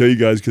Doug can show you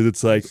guys because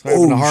it's like,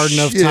 having a hard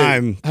enough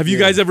time. Have you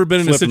guys ever been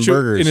in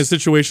a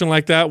situation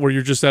like that where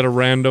you're just at a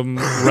random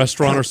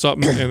restaurant or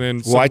something and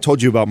then I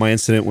told you about my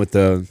incident with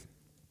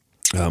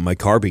my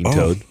car being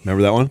towed.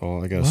 Remember that one?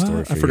 Oh, I got a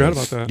story for you. I forgot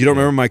about that. You don't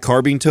remember my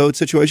car being towed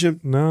situation?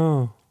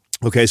 No.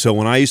 Okay, so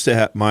when I used to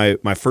have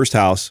my first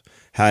house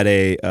had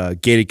a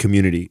gated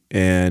community,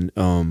 and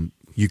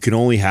you can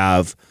only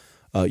have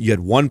you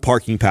had 1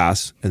 parking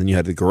pass, and then you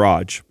had the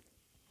garage.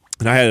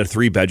 And I had a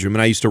 3-bedroom,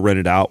 and I used to rent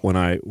it out when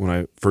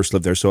I first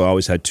lived there. So I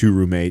always had 2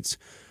 roommates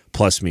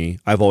plus me.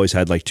 I've always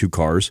had like 2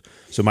 cars.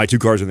 So my 2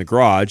 cars are in the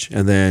garage,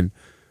 and then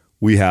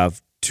we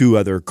have 2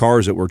 other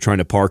cars that we're trying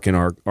to park in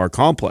our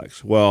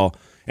complex. Well,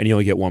 and you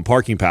only get 1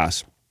 parking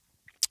pass.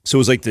 So it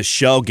was like this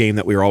shell game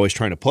that we were always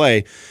trying to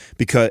play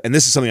and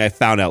this is something I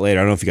found out later.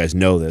 I don't know if you guys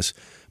know this,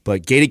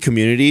 but gated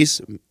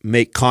communities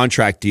make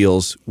contract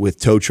deals with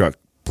tow truck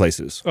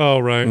places. Oh,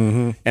 right.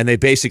 Mm-hmm. And they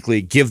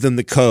basically give them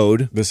the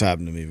code. This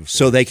happened to me before.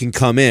 So they can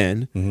come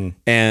in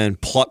and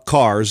pluck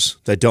cars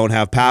that don't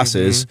have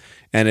passes.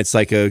 And it's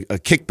like a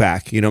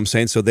kickback, you know what I'm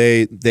saying? So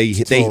they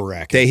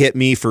hit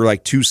me for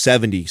like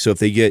 $270. So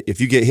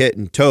if you get hit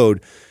and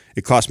towed,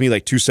 it costs me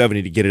like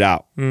 $270 to get it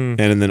out. And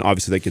then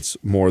obviously that gets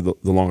more the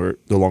longer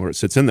it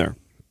sits in there.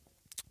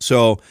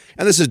 So,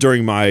 and this is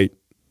during my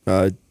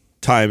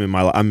time in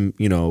my life. I'm,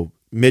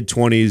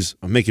 mid-20s.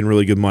 I'm making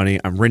really good money.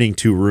 I'm renting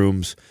 2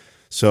 rooms.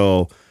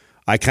 So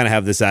I kind of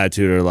have this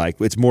attitude of like,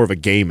 it's more of a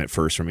game at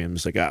first for me. I'm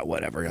just like,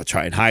 whatever. I'll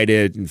try and hide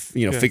it and,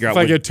 figure out. If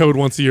I get towed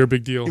once a year,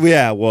 big deal.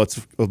 Yeah. Well,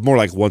 it's more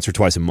like once or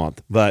twice a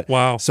month. But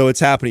wow. So it's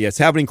happening. Yeah, it's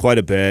happening quite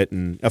a bit.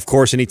 And of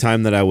course,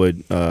 anytime that I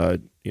would,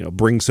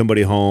 bring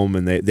somebody home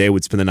and they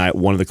would spend the night,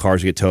 one of the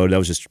cars would get towed. That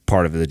was just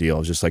part of the deal. It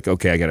was just like,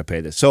 okay, I got to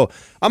pay this. So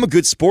I'm a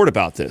good sport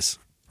about this,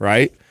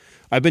 right?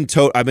 I've been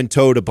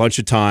towed a bunch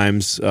of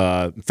times.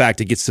 In fact,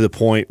 it gets to the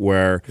point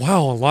where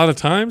a lot of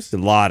times. A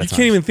lot of times. You times.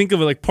 can't even think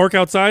of it like park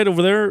outside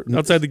over there,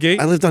 outside the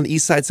gate. I lived on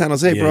East Side San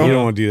Jose, bro. You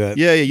don't want to do that.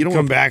 Yeah, you don't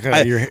come back.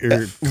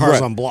 Your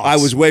car's on blocks. I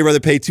was way rather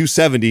pay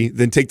 $270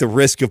 than take the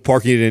risk of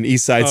parking it in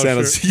East Side San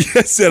Jose.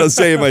 San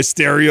Jose, my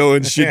stereo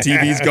and shit,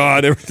 TV's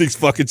gone, everything's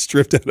fucking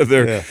stripped out of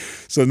there. Yeah.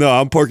 So no,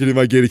 I'm parking in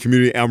my gated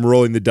community. I'm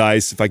rolling the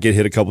dice. If I get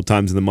hit a couple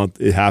times in the month,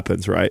 it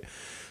happens, right?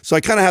 So I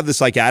kind of have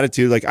this like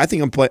attitude, like I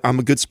think I'm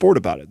a good sport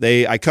about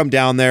it. I come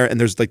down there and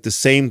there's like the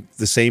same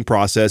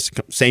process,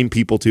 same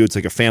people too. It's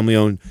like a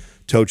family-owned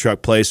tow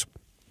truck place,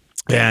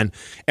 and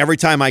every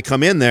time I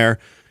come in there,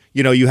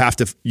 you have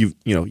to you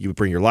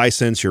bring your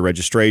license, your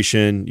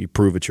registration, you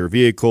prove it's your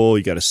vehicle,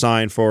 you got to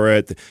sign for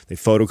it. They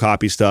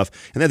photocopy stuff,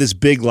 and they have this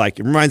big it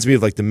reminds me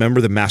of like the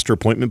master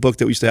appointment book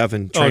that we used to have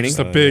in training. Just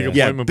a big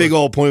appointment book. Big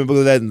old appointment book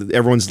with that, and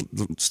everyone's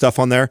stuff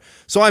on there.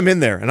 So I'm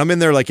in there, and I'm in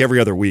there like every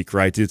other week,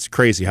 right? It's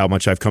crazy how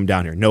much I've come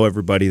down here, know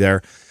everybody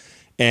there.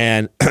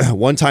 And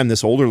one time,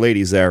 this older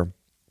lady's there,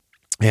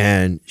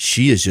 and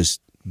she is just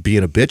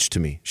being a bitch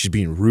to me. She's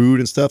being rude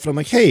and stuff, and I'm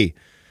like, hey,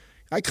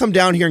 I come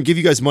down here and give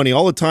you guys money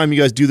all the time.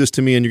 You guys do this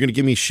to me, and you're going to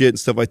give me shit and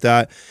stuff like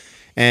that.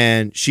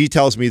 And she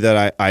tells me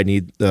that I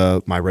need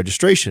my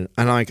registration.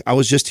 And I'm like, I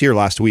was just here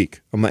last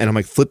week. I'm like,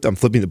 I'm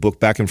flipping the book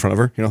back in front of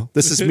her.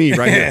 This is me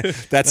right here.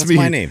 That's me.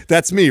 My name.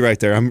 That's me right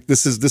there.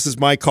 This is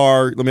my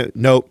car.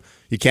 Nope,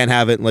 you can't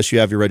have it unless you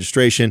have your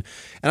registration.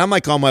 And I'm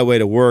like on my way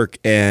to work,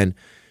 and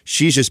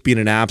she's just being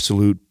an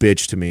absolute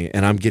bitch to me,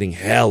 and I'm getting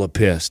hella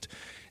pissed.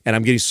 And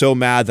I'm getting so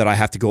mad that I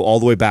have to go all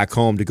the way back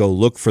home to go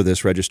look for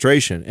this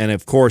registration. And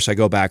of course, I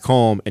go back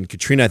home, and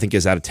Katrina, I think,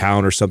 is out of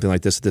town or something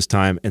like this at this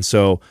time. And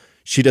so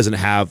she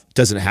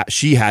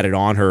she had it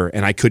on her,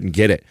 and I couldn't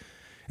get it.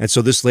 And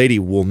so this lady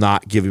will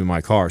not give me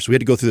my car. So we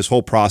had to go through this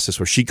whole process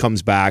where she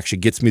comes back, she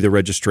gets me the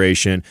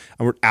registration.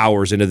 And we're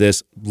hours into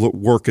this.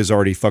 Work is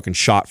already fucking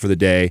shot for the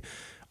day.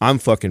 I'm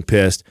fucking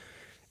pissed.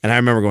 And I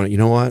remember going, you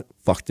know what?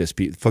 Fuck these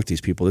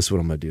people. This is what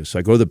I'm going to do. So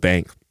I go to the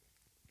bank.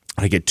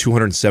 I get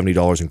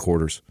 $270 in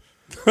quarters.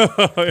 And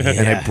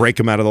I break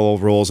them out of the little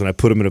rolls, and I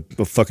put them in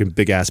a fucking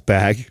big ass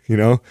bag,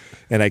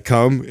 and I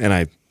come and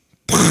I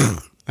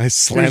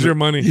slam Here's your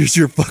money. Here's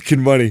your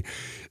fucking money.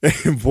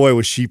 And boy,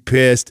 was she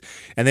pissed.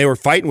 And they were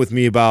fighting with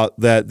me about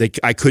that.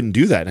 I couldn't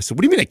do that. And I said,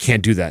 what do you mean I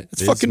can't do that?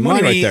 It's fucking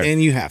money right there.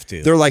 And you have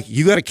to. They're like,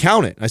 you got to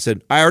count it. I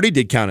said, I already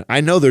did count it. I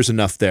know there's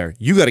enough there.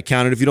 You got to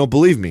count it if you don't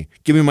believe me.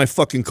 Give me my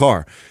fucking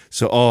car.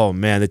 So, oh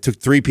man, they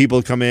took 3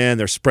 people to come in.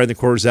 They're spreading the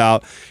quarters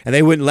out. And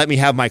they wouldn't let me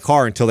have my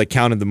car until they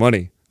counted the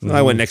money. Mm-hmm.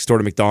 I went next door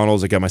to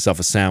McDonald's. I got myself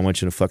a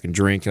sandwich and a fucking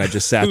drink, and I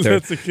just sat there.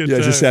 That's a good time.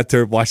 I just sat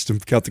there, watched them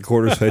count the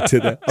quarters. I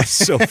did that. I was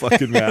so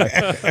fucking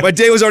mad. My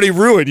day was already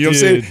ruined. You know what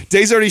I'm saying?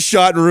 Day's already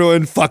shot and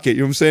ruined. Fuck it. You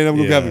know what I'm saying? I'm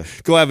gonna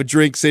go have a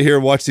drink, sit here,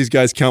 and watch these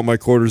guys count my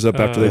quarters up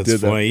after they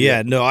did funny. that.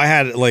 Yeah, no, I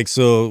had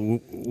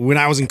when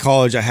I was in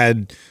college, I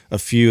had a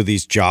few of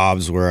these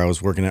jobs where I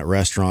was working at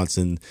restaurants,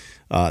 and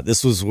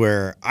this was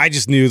where I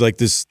just knew like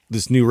this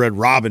new Red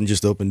Robin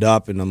just opened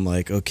up, and I'm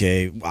like,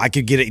 okay, I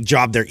could get a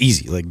job there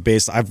easy. Like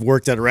I've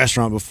worked at a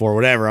restaurant before,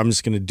 whatever. I'm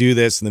just going to do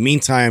this. In the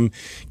meantime,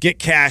 get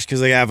cash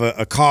because I have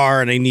a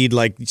car and I need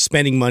like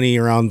spending money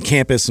around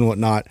campus and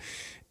whatnot.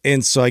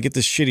 And so I get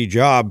this shitty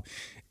job,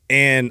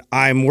 and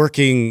I'm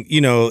working,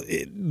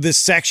 this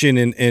section,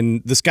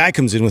 and this guy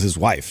comes in with his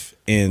wife,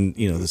 and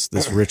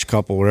this rich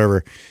couple,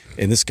 whatever.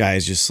 And this guy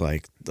is just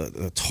like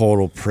the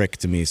total prick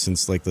to me,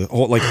 since like the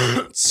whole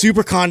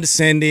super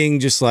condescending,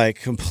 just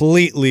like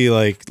completely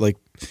like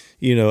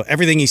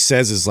everything he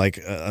says is like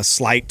a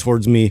slight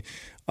towards me.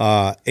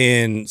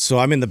 And so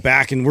I'm in the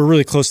back, and we're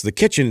really close to the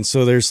kitchen, and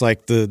so there's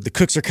like the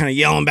cooks are kind of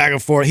yelling back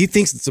and forth. He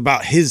thinks it's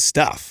about his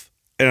stuff,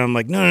 and I'm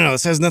like, no,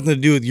 this has nothing to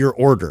do with your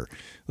order.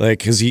 Like,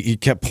 because he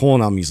kept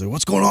pulling on me. He's like,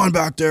 what's going on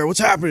back there? What's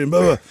happening?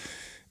 Blah, blah.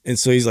 And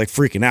so he's like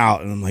freaking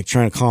out, and I'm like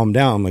trying to calm him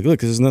down. I'm like,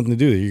 look, there's nothing to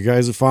do. You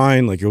guys are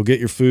fine. Like, you'll get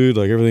your food.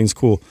 Like, everything's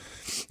cool.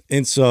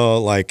 And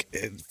so, like,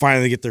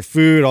 finally get their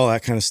food, all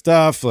that kind of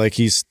stuff. Like,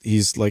 he's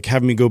like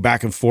having me go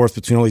back and forth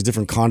between all these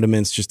different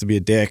condiments just to be a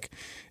dick.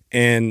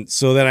 And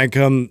so then I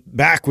come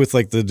back with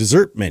like the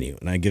dessert menu,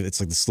 and it's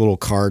like this little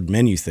card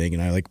menu thing,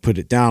 and I like put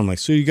it down. I'm like,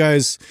 so you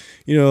guys,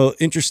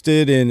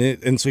 interested in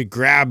it? And so he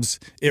grabs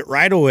it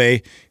right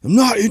away. I'm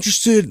not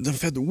interested.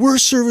 I've had the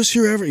worst service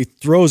here ever. He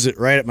throws it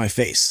right at my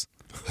face.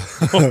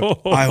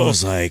 I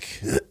was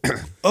like,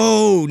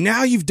 oh,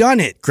 now you've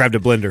done it. Grabbed a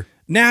blender.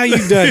 Now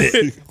you've done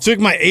it. Took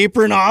my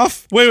apron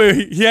off.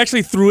 Wait. He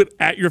actually threw it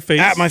at your face?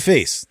 At my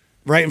face,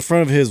 right in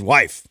front of his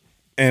wife.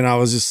 And I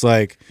was just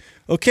like,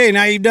 okay,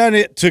 now you've done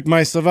it. Took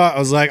my stuff out. I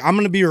was like, I'm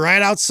going to be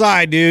right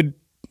outside, dude.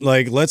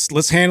 Like,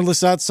 let's handle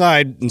this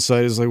outside. And so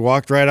I just like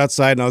walked right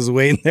outside, and I was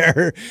waiting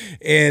there.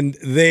 And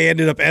they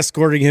ended up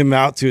escorting him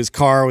out to his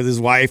car with his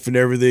wife and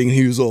everything. And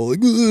he was all like,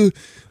 ugh.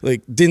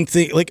 Like, didn't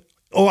think, like,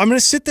 oh, I'm going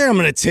to sit there. I'm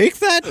going to take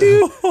that,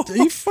 dude? Are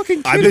you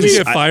fucking kidding me? Did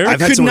you get fired? I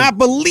could not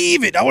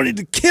believe it. I wanted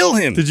to kill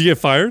him. Did you get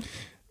fired?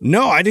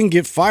 No, I didn't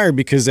get fired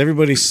because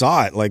everybody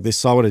saw it. Like, they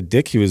saw what a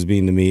dick he was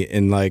being to me.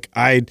 And like,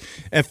 at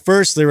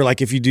first they were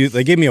like, if you do,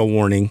 they gave me a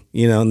warning,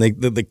 and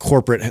the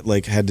corporate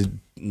like had to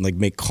like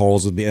make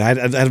calls with me. And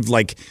I'd have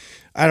like,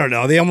 I don't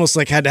know. They almost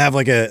like had to have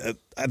like I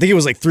think it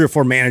was like 3 or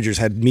 4 managers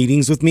had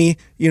meetings with me,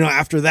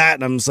 after that.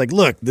 And I'm just like,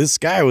 look, this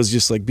guy was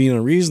just like being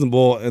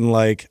unreasonable. And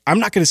like, I'm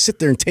not going to sit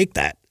there and take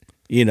that.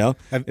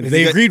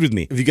 They agreed with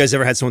me. Have you guys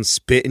ever had someone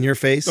spit in your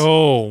face?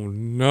 Oh,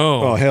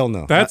 no. Oh, hell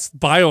no. That's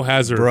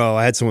biohazard. Bro,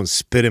 I had someone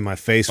spit in my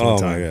face one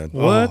time. Oh, my God.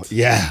 What? Oh,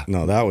 yeah.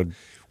 No, that would...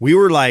 We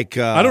were like...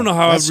 I don't know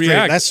how I'd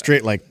react. That's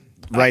straight, like,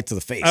 right to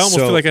the face. I almost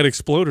feel like I'd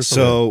explode or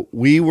something. So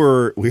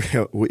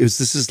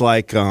this is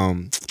like, oh,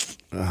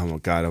 my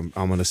God,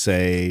 I'm going to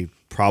say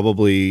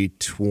probably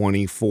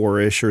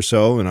 24-ish or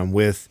so, and I'm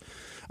with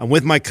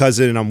my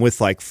cousin, and I'm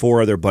with like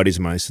 4 other buddies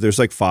of mine. So there's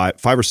like 5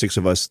 or 6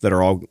 of us that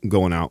are all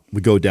going out.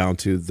 We go down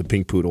to the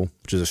Pink Poodle,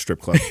 which is a strip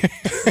club.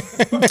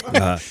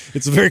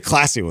 It's a very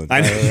classy one.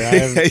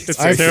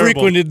 I've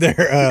frequented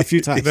there a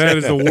few times. That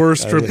is the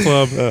worst strip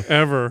club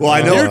ever. Well,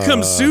 I know. Here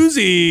comes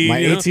Susie.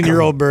 My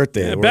 18-year-old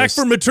birthday. Back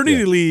from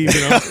maternity leave.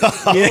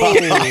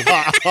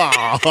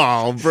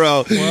 Oh,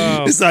 bro.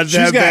 Wow. It's not that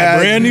She's got bad.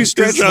 brand new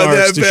stretch It's not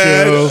marks that to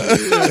bad. show.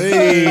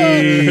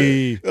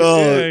 Hey.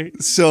 Oh,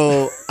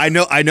 so I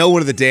know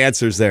one of the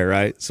dancers there,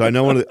 right? So I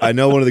know one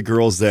of the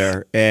girls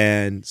there,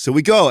 and so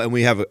we go and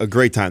we have a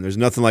great time. There's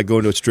nothing like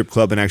going to a strip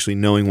club and actually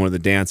knowing one of the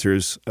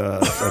dancers.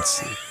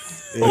 That's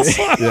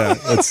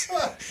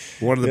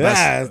one of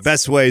the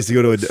best ways to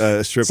go to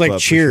a strip club. It's like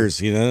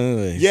Cheers,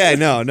 Yeah,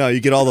 no, you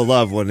get all the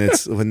love when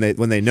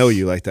they know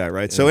you like that,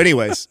 right? So,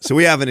 anyways, so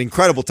we have an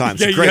incredible time.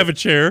 Yeah, you have a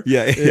chair.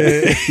 Yeah,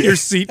 Your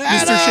seat,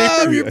 Mr.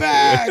 Schaefer. You're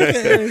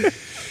back.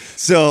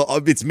 So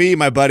it's me,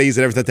 my buddies,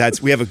 and everything.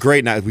 We have a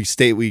great night.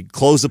 We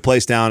close the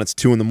place down. It's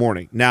 2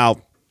 a.m.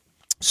 Now,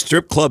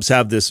 strip clubs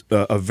have this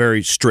a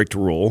very strict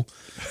rule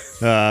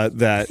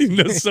that You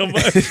know so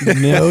much.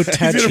 No He's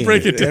touching. gonna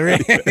break it down.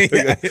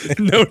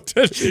 No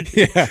touching.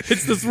 Yeah.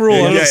 It's this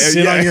rule.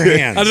 Sit on your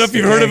hands. I don't know if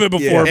you've heard of it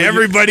before. But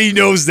everybody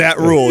knows that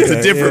rule. It's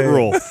a different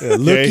rule.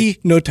 Looky,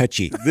 no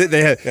touchy.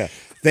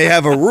 They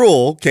have a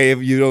rule. Okay,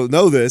 if you don't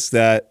know this,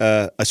 that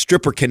a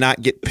stripper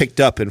cannot get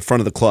picked up in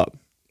front of the club.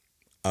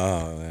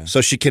 Oh, yeah.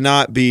 So she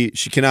cannot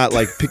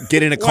like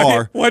get in a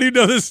car. Why do you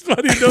know this? Why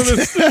do you know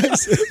this?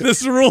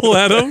 This rule,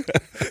 Adam.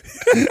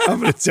 I'm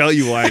going to tell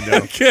you why I know.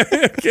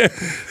 Okay.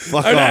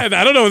 Fuck I off.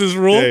 don't know this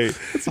rule. Hey,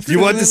 do you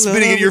want the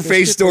spitting in your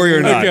face story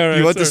or not? Okay, all right,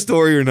 you want the sorry.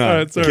 story or not? All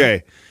right, sorry.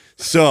 Okay.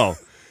 So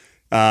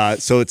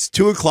it's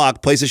 2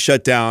 o'clock. Place is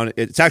shut down.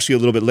 It's actually a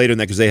little bit later than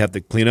that because they have to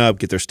clean up,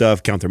 get their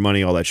stuff, count their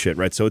money, all that shit,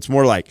 right? So it's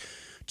more like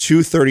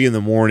 2:30 in the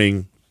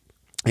morning,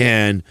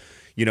 and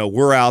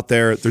we're out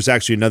there. There's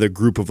actually another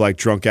group of like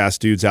drunk ass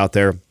dudes out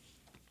there.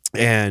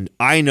 And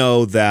I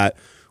know that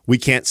we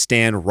can't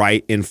stand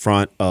right in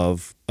front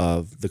of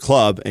the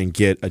club and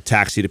get a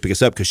taxi to pick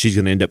us up because she's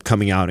going to end up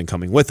coming out and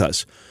coming with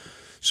us.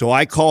 So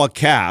I call a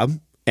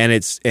cab and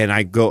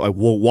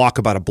we'll walk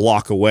about a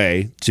block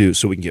away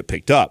so we can get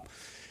picked up.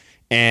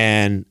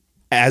 And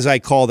as I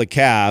call the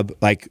cab,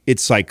 like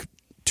it's like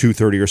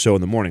 2:30 or so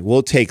in the morning. Well,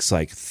 it takes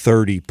like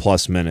 30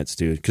 plus minutes,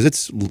 dude,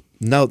 because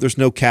there's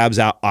no cabs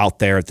out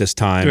there at this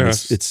time. Yeah,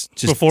 it's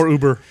just before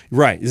Uber.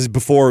 Right. This is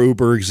before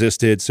Uber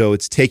existed, so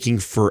it's taking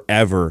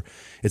forever.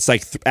 It's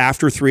like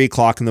after 3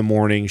 o'clock in the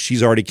morning.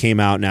 She's already came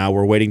out now.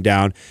 We're waiting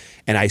down,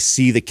 and I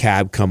see the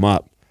cab come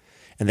up,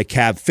 and the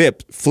cab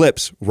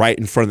flips right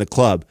in front of the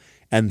club,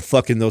 and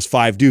fucking those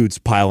 5 dudes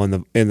pile in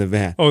the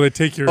van. Oh, they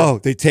take your. Oh,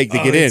 they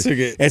get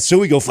in. And so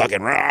we go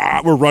fucking,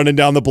 we're running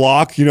down the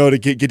block, to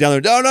get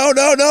down there.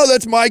 No,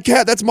 that's my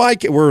cat. That's my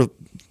cat. We're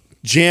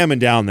jamming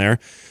down there.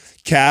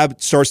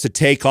 Cab starts to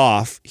take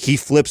off. He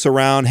flips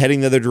around,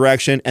 heading the other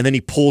direction, and then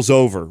he pulls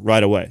over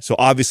right away. So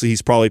obviously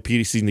he's probably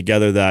piecing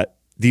together that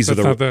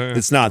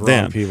it's not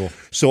them. People.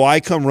 So I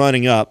come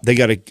running up. They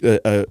got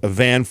a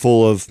van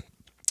full of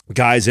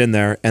guy's in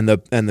there, and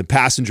the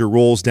passenger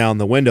rolls down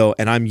the window,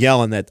 and I'm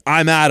yelling that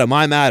I'm Adam,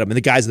 and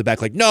the guy's in the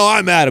back like, no,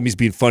 I'm Adam. He's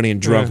being funny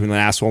and drunk and an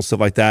asshole and stuff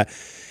like that.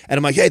 And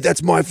I'm like, hey,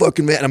 that's my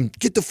fucking man. I'm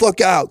get the fuck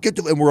out,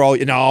 and we're all,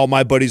 all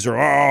my buddies are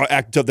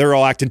acting tough. They're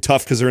all acting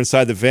tough because they're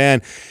inside the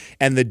van,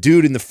 and the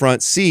dude in the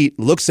front seat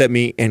looks at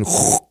me and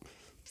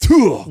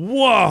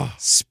whoa,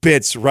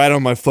 spits right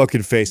on my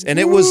fucking face, and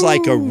it was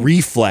like a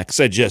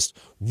reflex. I just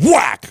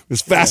whack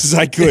as fast as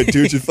I could,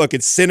 dude. Just fucking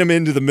sent him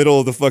into the middle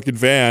of the fucking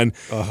van.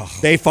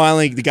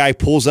 The guy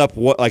pulls up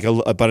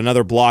about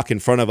another block in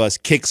front of us,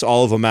 kicks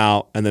all of them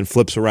out, and then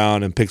flips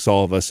around and picks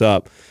all of us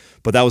up.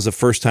 But that was the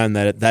first time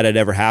that had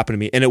ever happened to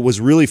me, and it was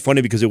really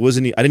funny because I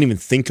didn't even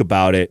think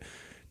about it.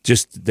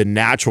 Just the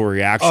natural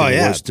reaction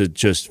was to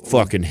just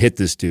fucking hit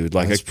this dude.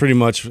 Like that's pretty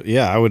much,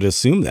 I would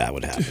assume that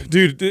would happen.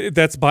 Dude,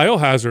 that's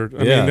biohazard.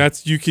 I mean,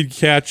 you could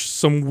catch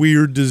some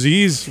weird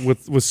disease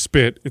with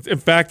spit. In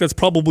fact, that's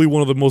probably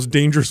one of the most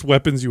dangerous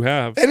weapons you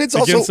have. And it's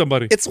against also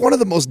somebody. It's one of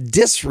the most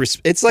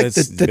disrespect. It's like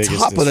the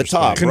top of the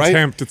top, right?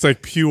 Contempt. It's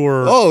like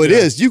pure. Oh, it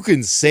is. You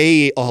can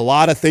say a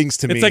lot of things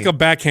to me. It's like a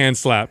backhand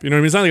slap. You know what I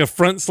mean? It's not like a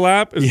front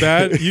slap is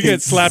bad. You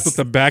get slapped with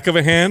the back of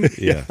a hand.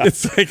 Yeah.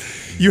 It's like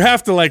you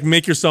have to like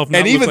make yourself. Not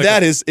and even like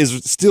that is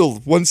still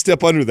one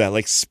step under that,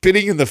 like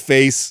spitting in the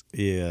face.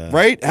 Yeah,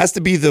 right. It has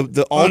to be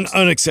the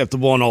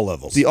unacceptable on all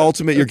levels. The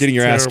ultimate. You're getting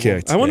your ass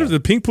kicked. I wonder if the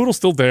pink poodle's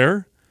still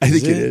there. I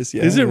think it is.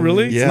 Yeah. Is it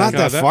really? It's not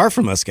that far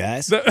from us,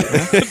 guys. You know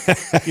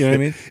what I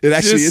mean? It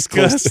actually is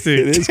close.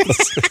 It is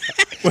close.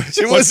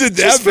 It wasn't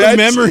that just bad. For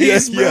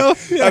memories, bro.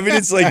 Yeah. I mean,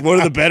 it's like one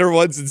of the better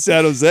ones in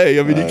San Jose.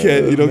 I mean,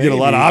 you don't get a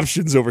lot of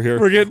options over here.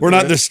 We're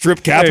not in the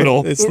strip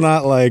capital. It's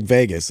not like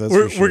Vegas. That's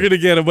we're for sure. gonna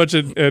get a bunch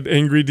of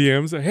angry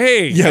DMs.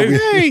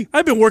 Hey,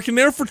 I've been working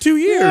there for 2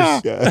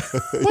 years. Yeah.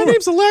 My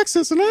name's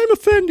Alexis, and I'm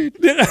offended.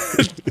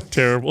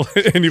 Terrible.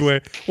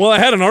 Anyway, well, I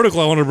had an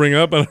article I want to bring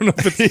up. I don't know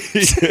if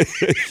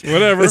it's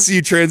whatever. Let's see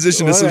you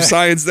transition to some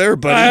science there,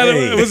 buddy.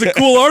 It was a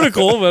cool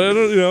article, but I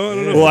don't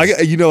know.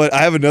 Well, you know what?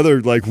 I have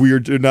another like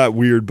not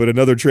weird, but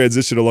another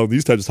transition along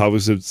these types of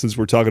topics since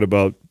we're talking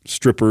about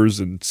strippers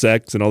and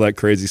sex and all that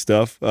crazy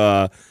stuff.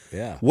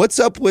 What's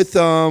up with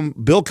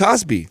Bill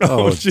Cosby?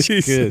 Oh,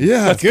 jeez. Good.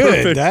 Yeah, that's good.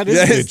 Perfect. That is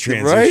a good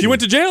transition. Right? He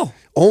went to jail.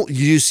 Oh,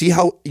 you see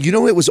how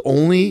it was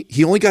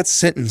he only got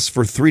sentenced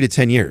for 3 to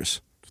 10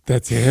 years.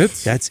 That's it.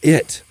 That's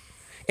it.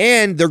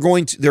 And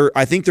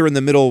I think they're in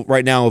the middle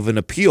right now of an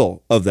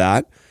appeal of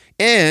that.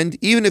 And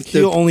even if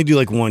he'll only do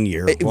like 1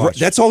 year,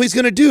 that's all he's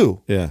going to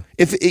do. Yeah.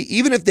 If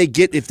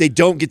they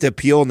don't get the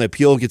appeal and the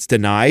appeal gets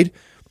denied,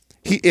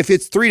 if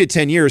it's 3 to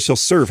 10 years, he'll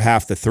serve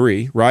half the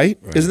 3, right?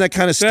 Isn't that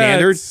kind of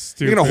standard?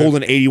 You're going to hold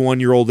an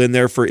 81-year-old in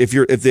there for he's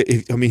going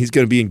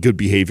to be in good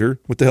behavior.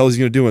 What the hell is he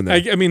going to do in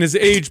there? I mean, his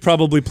age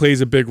probably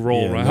plays a big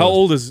role, right?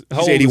 No. He's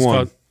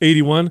 81.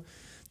 81.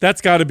 That's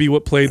got to be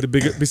what played the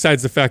big.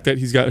 Besides the fact that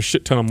he's got a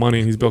shit ton of money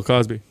and he's Bill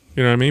Cosby.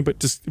 You know what I mean? But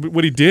just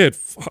what he did,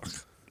 fuck.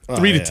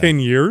 3 to 10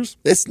 years?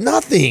 It's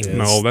nothing.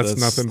 No, that's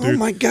nothing, dude. Oh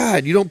my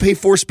god, you don't pay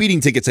 4 speeding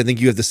tickets. I think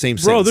you have the same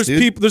sentence,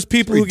 Bro, there's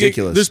people who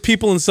ridiculous. there's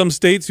people in some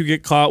states who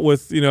get caught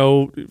with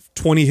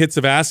 20 hits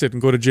of acid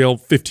and go to jail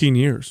 15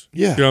 years.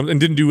 Yeah, and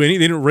didn't do they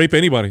didn't rape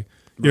anybody.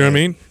 You know what I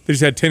mean? They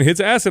just had 10 hits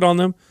of acid on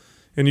them.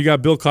 And you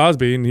got Bill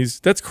Cosby, and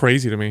that's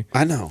crazy to me.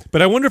 I know,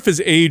 but I wonder if his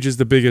age is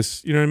the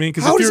biggest. You know what I mean?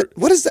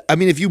 What is that? I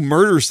mean, if you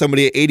murder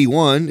somebody at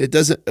 81, it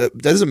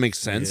doesn't make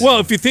sense. Well,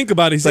 if you think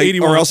about it, he's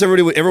 81, or else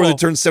everyone that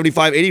turns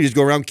 75, 80 just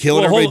go around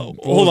killing everybody.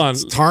 Hold on,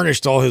 it's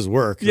tarnished all his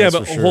work. Yeah,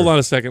 but hold on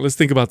a second. Let's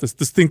think about this.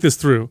 Let's think this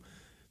through.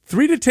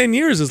 3 to 10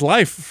 years is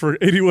life for an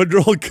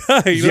 81-year-old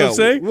guy. You know what I'm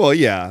saying? Well,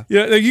 yeah.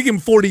 Yeah, like you give him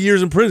 40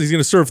 years in prison. He's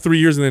going to serve 3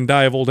 years and then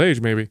die of old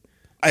age, maybe.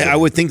 I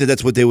would think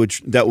that's what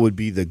that would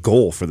be the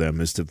goal for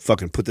them, is to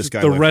fucking put this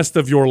guy the rest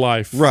of your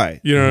life, right?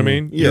 You know what I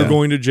mean? Yeah. You're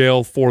going to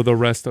jail for the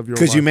rest of your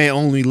life because you may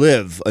only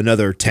live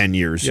another 10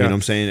 years. You know what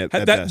I'm saying?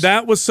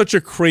 That was such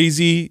a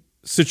crazy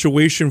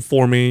situation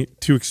for me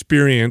to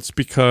experience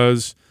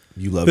because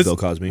you love Bill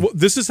Cosby.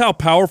 This is how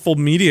powerful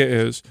media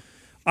is.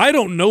 I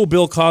don't know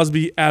Bill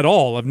Cosby at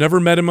all. I've never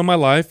met him in my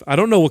life. I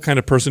don't know what kind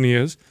of person he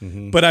is,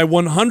 but I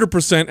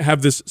 100%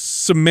 have this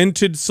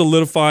cemented,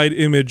 solidified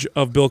image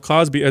of Bill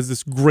Cosby as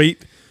this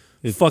great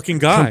fucking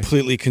guy.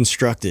 Completely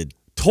constructed.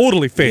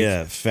 Totally fake.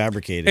 Yeah,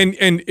 fabricated.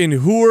 And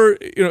who are,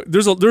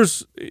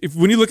 there's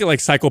when you look at like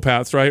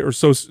psychopaths, right?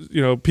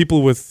 Or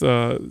people with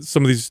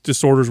some of these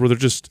disorders where they're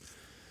just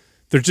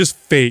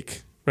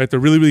fake, right?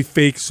 They're really, really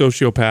fake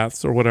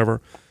sociopaths or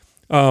whatever.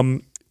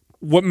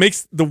 What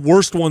makes the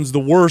worst ones the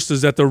worst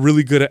is that they're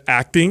really good at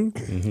acting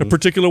a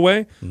particular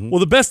way. Well,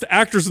 the best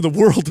actors in the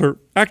world are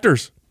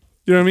actors.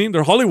 You know what I mean?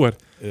 They're Hollywood.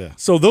 Yeah.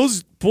 So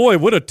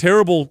what a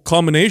terrible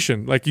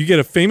combination. Like you get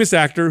a famous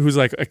actor who's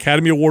like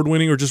Academy Award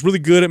winning or just really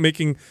good at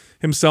making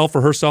himself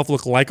or herself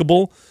look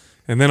likable.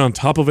 And then on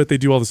top of it, they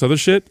do all this other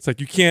shit. It's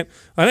like you can't.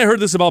 And I heard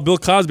this about Bill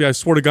Cosby. I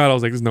swear to God, I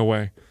was like, there's no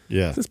way.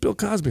 Yeah. This is Bill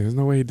Cosby. There's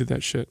no way he did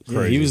that shit.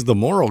 Yeah, he was the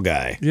moral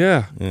guy.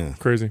 Yeah.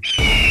 Crazy.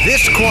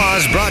 This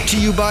Quaz brought to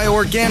you by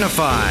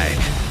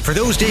Organifi. For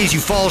those days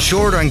you fall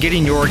short on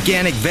getting your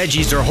organic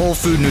veggies or whole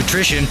food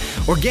nutrition,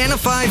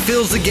 Organifi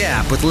fills the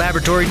gap with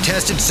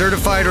laboratory-tested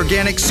certified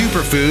organic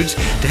superfoods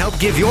to help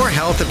give your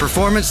health and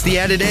performance the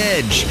added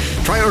edge.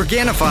 Try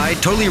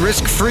Organifi totally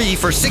risk-free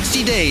for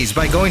 60 days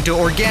by going to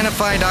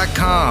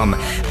Organifi.com.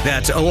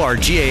 That's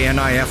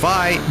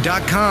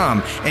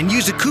ORGANIFI.com. And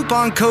use the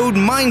coupon code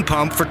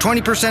MINDPUMP for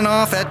 20%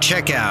 off at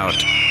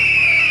checkout.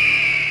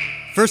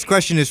 First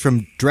question is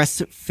from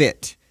Dress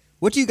Fit.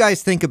 What do you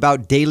guys think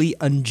about daily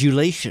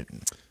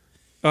undulation?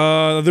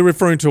 They're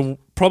referring to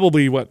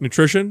probably what,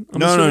 nutrition?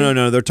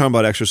 No. They're talking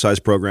about exercise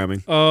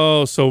programming.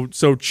 Oh, so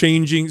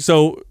changing.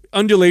 So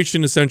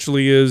undulation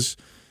essentially is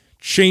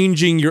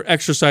changing your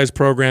exercise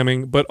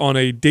programming, but on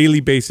a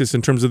daily basis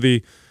in terms of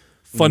the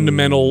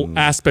fundamental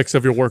aspects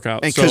of your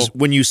workout. And because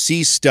when you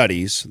see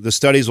studies, the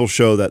studies will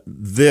show that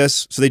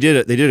this. So they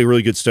did a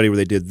really good study where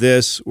they did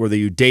this, where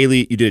you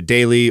did it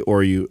daily,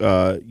 or you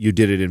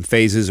did it in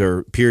phases,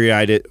 or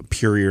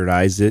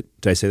periodized it.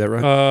 Did I say that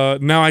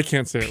right? Now I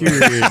can't say it.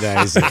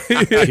 Periodize it.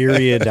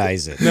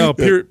 Periodize it. No,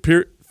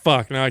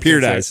 fuck. Now I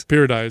can't say it.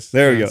 Periodize.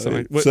 There we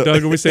go.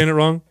 Doug, are we saying it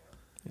wrong?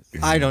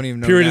 I don't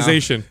even know.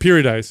 Periodization. Now.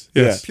 Periodize.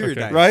 Yes. Yeah.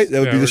 Periodize. Okay. Right?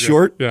 That would be the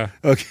short? Yeah.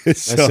 Okay.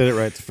 So, I said it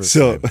right the first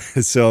time.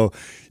 So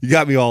you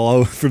got me all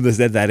over from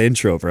that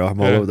intro, bro. I'm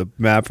all over the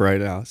map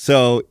right now.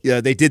 So yeah,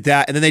 they did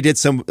that, and then they did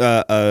some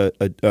on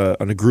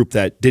a group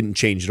that didn't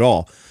change at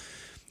all.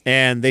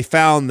 And they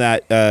found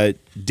that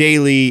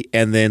daily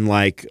and then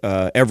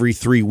every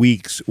 3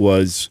 weeks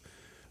was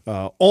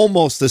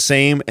almost the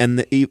same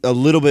and a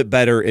little bit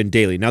better in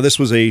daily. Now, this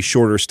was a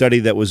shorter study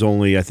that was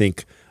only, I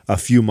think, a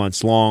few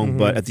months long,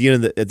 but at the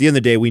end of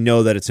the day, we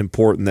know that it's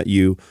important that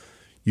you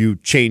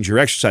change your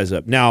exercise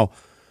up. Now,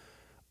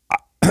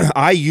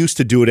 I used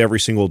to do it every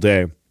single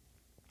day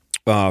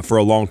for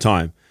a long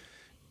time.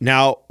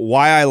 Now,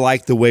 why I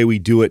like the way we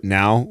do it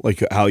now,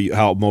 like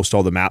how most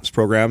all the MAPS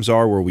programs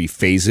are, where we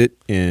phase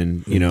it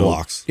in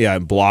blocks. Yeah,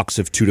 in blocks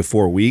of 2 to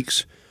 4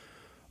 weeks.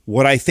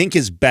 What I think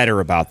is better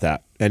about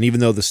that, and even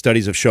though the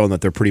studies have shown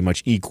that they're pretty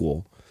much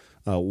equal,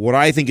 what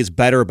I think is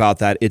better about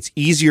that, it's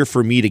easier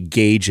for me to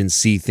gauge and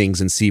see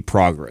things and see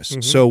progress.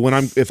 So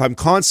if I'm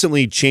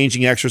constantly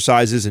changing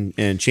exercises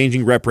and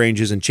changing rep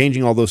ranges and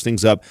changing all those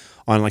things up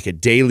on like a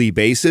daily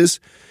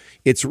basis,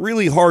 it's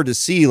really hard to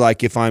see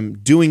if I'm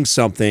doing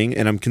something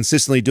and I'm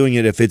consistently doing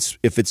it, if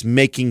it's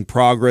making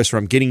progress or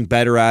I'm getting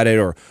better at it,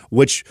 or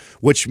which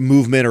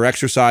movement or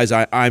exercise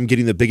I'm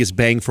getting the biggest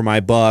bang for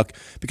my buck,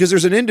 because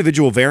there's an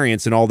individual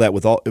variance in all that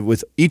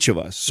with each of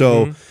us.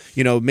 So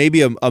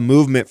maybe a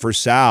movement for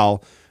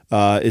Sal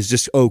is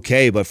just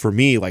okay, but for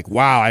me,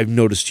 wow, I've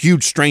noticed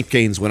huge strength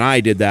gains when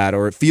I did that,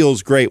 or it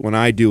feels great when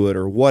I do it,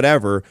 or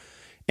whatever.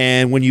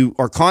 And when you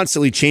are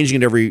constantly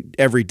changing it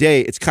every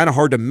day, it's kind of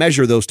hard to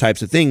measure those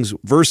types of things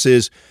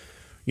versus,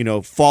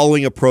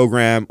 following a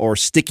program or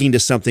sticking to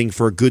something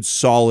for a good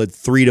solid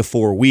 3 to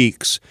 4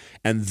 weeks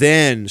and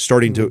then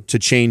starting to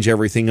change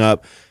everything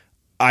up.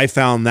 I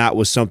found that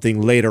was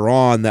something later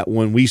on that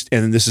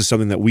and this is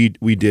something that we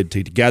did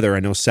together. I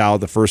know Sal,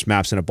 the first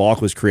Maps in a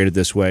Bulk was created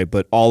this way,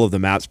 but all of the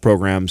Maps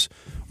programs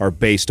are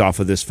based off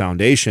of this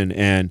foundation.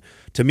 And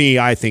to me,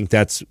 I think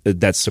that's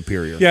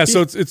superior. Yeah,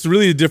 so it's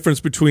really the difference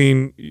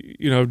between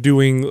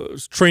doing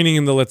training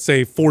in the, let's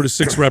say, 4 to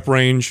 6 rep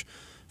range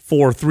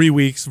for 3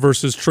 weeks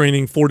versus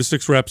training 4 to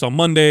 6 reps on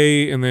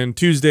Monday, and then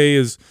Tuesday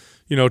is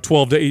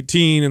 12 to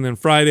 18, and then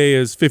Friday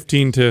is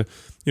 15 to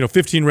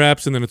 15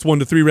 reps, and then it's 1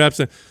 to 3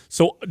 reps. And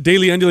so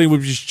daily undulating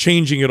would be just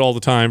changing it all the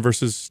time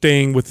versus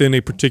staying within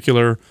a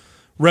particular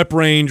rep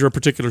range or a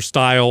particular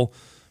style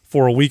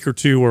for a week or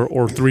 2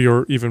 or 3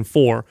 or even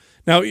 4.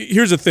 Now,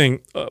 here's the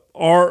thing.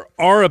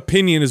 Our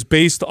opinion is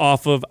based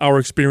off of our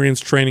experience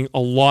training a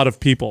lot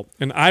of people.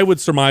 And I would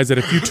surmise that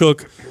if you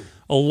took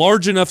a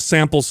large enough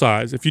sample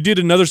size, if you did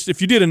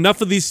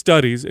enough of these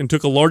studies and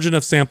took a large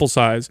enough sample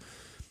size,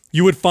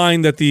 you would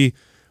find that the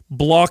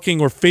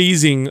blocking or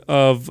phasing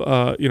of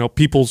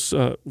people's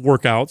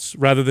workouts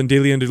rather than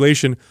daily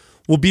undulation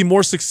will be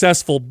more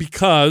successful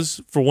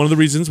because, for one of the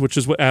reasons, which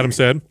is what Adam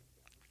said,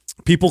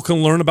 people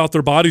can learn about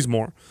their bodies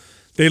more.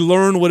 They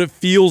learn what it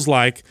feels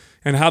like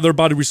and how their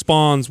body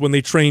responds when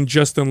they train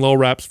just in low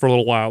reps for a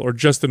little while, or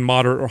just in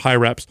moderate or high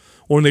reps,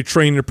 or when they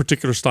train in a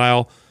particular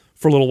style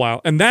for a little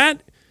while. And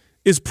that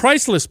is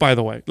priceless, by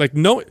the way.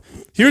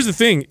 Here's the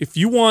thing. If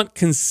you want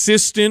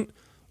consistent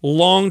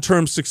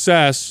long-term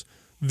success,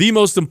 the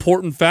most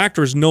important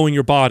factor is knowing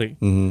your body.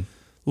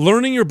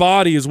 Learning your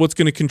body is what's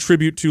going to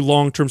contribute to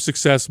long-term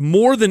success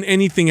more than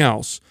anything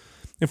else.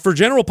 And for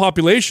general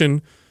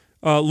population,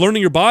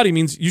 learning your body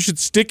means you should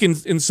stick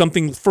in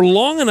something for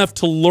long enough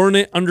to learn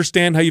it,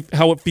 understand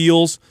how it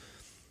feels,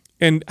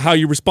 and how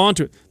you respond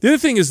to it. The other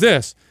thing is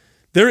this.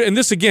 And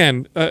this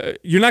again,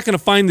 you're not going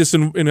to find this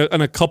in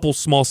a couple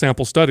small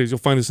sample studies. You'll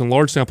find this in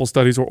large sample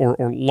studies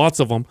or lots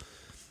of them,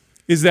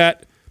 is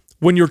that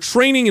when you're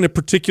training in a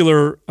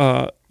particular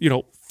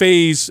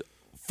phase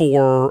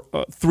for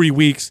 3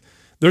 weeks,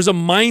 there's a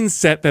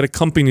mindset that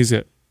accompanies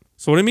it.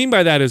 So what I mean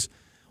by that is,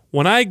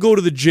 when I go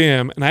to the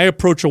gym and I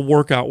approach a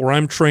workout where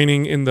I'm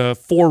training in the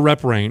 4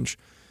 rep range,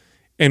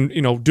 and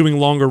doing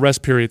longer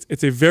rest periods.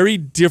 It's a very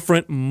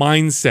different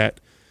mindset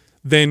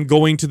than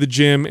going to the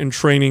gym and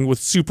training with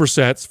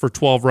supersets for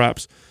 12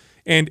 reps.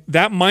 And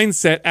that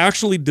mindset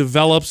actually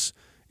develops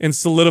and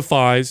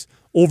solidifies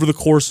over the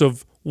course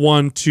of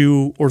 1,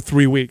 2, or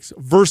 3 weeks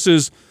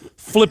versus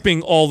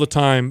flipping all the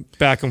time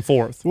back and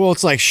forth. Well,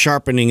 it's like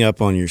sharpening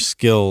up on your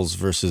skills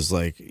versus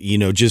like,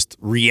 just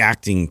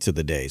reacting to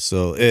the day.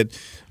 So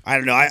I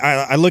don't know.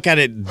 I look at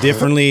it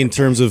differently in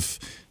terms of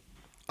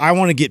I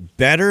want to get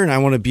better and I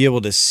want to be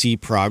able to see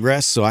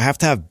progress. So I have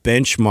to have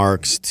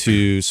benchmarks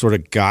to sort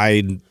of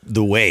guide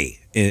the way.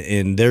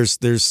 And there's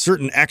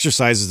certain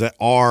exercises that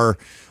are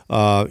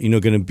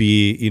going to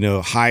be,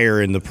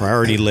 higher in the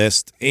priority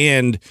list,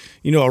 and,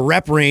 a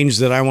rep range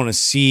that I want to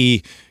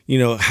see,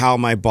 how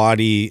my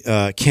body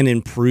can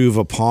improve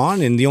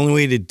upon. And the only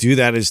way to do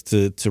that is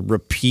to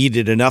repeat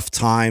it enough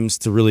times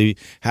to really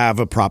have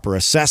a proper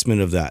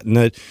assessment of that.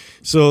 And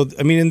so,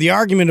 in the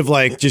argument of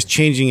like just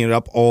changing it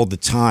up all the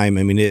time,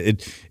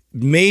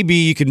 maybe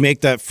you could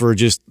make that for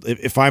just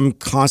if I'm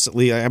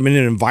in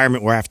an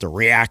environment where I have to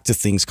react to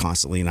things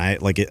constantly, and I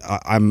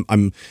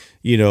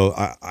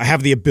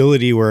have the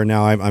ability where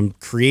now I'm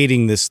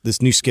creating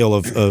this new skill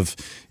of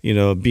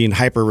being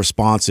hyper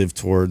responsive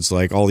towards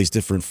like all these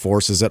different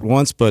forces at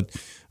once. But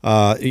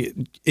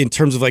in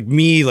terms of like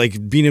me,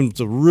 like being able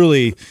to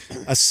really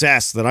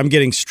assess that I'm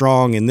getting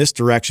strong in this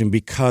direction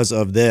because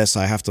of this,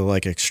 I have to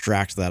like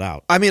extract that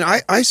out.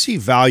 I see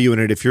value in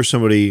it if you're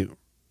somebody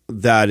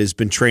that has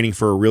been training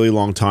for a really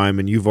long time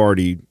and you've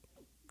already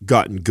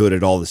gotten good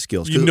at all the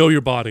skills. You know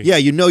your body. Yeah,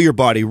 you know your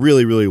body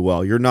really, really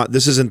well.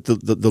 This isn't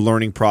the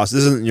learning process.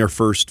 This isn't your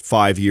first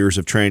 5 years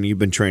of training. You've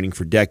been training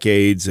for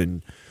decades,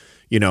 and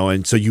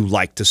so you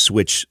like to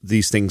switch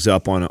these things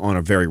up on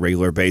a very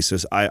regular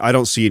basis. I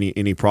don't see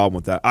any problem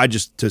with that.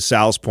 To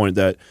Sal's point,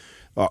 that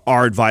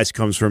our advice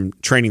comes from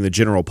training the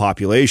general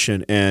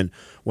population, and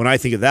when I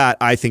think of that,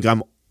 I think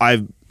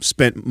I've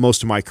spent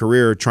most of my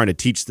career trying to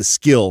teach the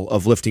skill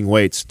of lifting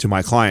weights to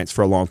my clients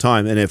for a long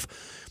time. And if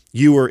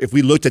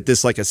we looked at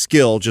this like a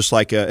skill, just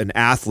like an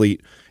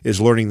athlete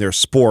is learning their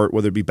sport,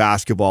 whether it be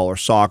basketball or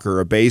soccer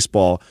or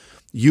baseball,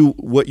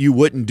 what you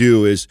wouldn't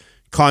do is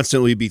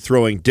constantly be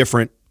throwing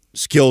different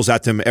skills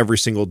at them every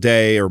single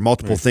day or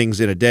multiple things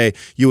in a day.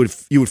 You would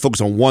focus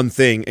on one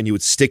thing and you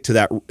would stick to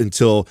that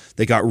until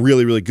they got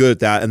really, really good at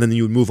that, and then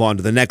you would move on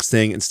to the next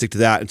thing and stick to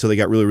that until they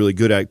got really, really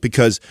good at it,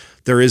 because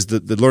there is the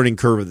learning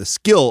curve of the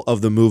skill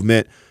of the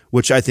movement,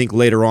 which I think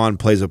later on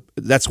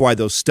that's why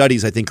those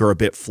studies I think are a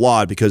bit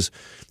flawed, because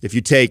if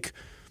you take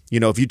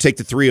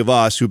the three of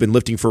us who've been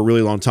lifting for a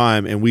really long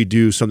time and we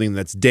do something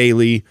that's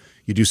daily,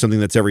 you do something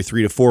that's every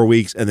 3 to 4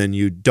 weeks, and then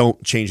you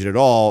don't change it at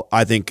all,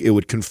 I think it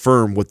would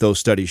confirm what those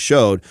studies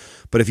showed.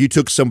 But if you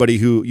took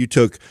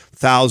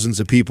thousands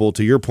of people,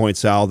 to your point,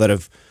 Sal, that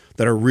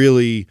are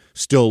really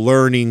still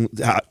learning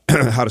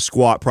how to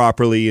squat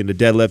properly and to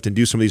deadlift and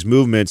do some of these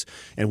movements,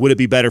 and would it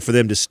be better for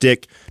them to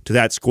stick to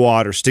that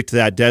squat or stick to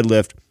that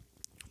deadlift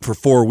for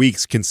 4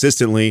 weeks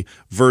consistently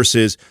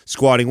versus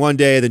squatting one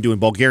day, then doing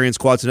Bulgarian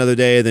squats another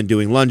day, then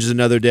doing lunges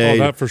another day?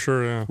 Oh, that for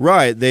sure, yeah.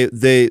 Right.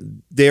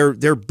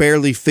 They're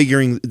barely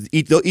figuring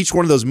each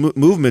one of those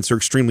movements are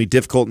extremely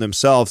difficult in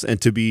themselves,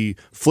 and to be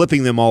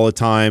flipping them all the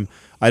time,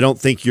 I don't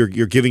think you're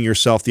giving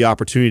yourself the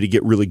opportunity to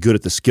get really good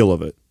at the skill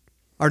of it.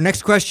 Our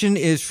next question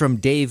is from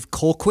Dave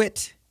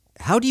Colquitt.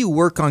 How do you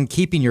work on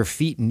keeping your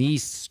feet and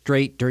knees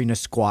straight during a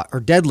squat or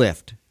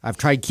deadlift? I've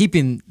tried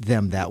keeping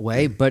them that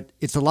way, but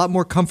it's a lot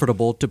more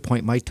comfortable to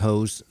point my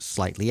toes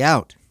slightly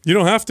out. You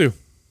don't have to.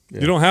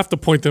 Yeah. You don't have to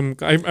point them.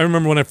 I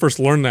remember when I first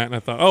learned that, and I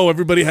thought,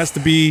 everybody has to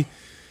be.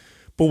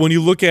 But when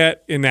you look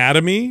at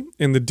anatomy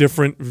and the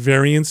different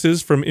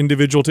variances from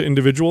individual to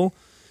individual,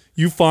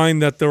 you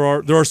find that there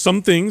are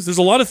some things. There's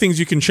a lot of things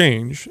you can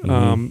change.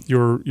 Mm-hmm.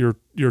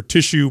 Your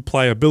tissue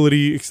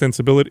pliability,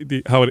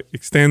 extensibility, how it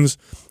extends,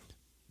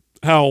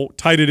 how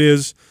tight it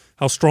is,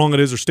 how strong it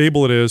is or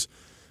stable it is.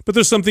 But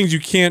there's some things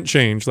you can't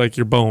change, like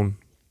your bone.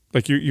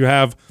 Like you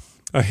have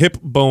a hip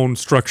bone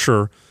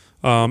structure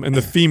and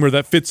the femur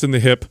that fits in the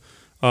hip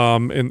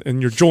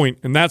and your joint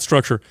and that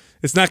structure.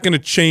 It's not going to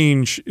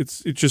change.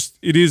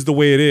 It is the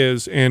way it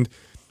is. And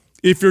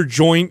if your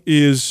joint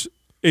is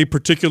a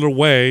particular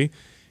way,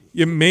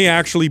 it may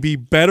actually be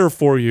better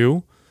for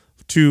you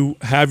to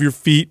have your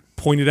feet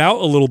pointed out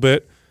a little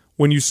bit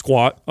when you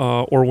squat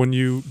or when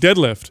you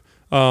deadlift.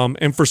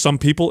 And for some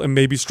people, it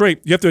may be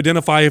straight. You have to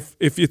identify if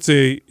it's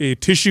a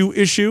tissue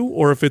issue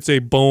or if it's a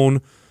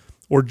bone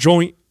or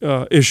joint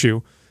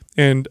issue.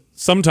 And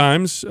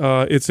sometimes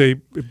it's a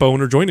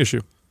bone or joint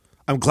issue.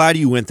 I'm glad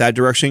you went that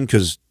direction,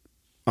 because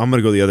I'm going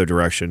to go the other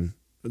direction.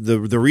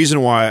 The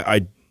reason why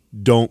I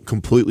don't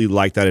completely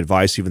like that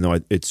advice, even though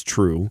it's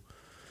true,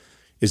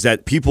 is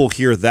that people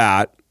hear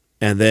that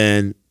and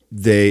then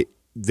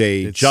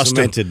it's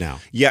cemented now.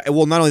 Yeah,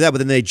 well, not only that, but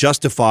then they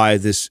justify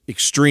this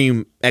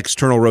extreme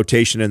external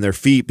rotation in their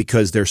feet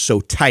because they're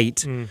so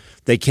tight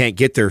they can't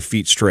get their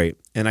feet straight.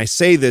 And I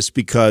say this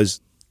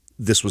because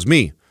this was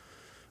me.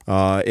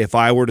 If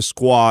I were to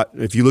squat,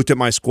 if you looked at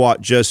my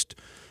squat just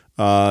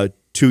 2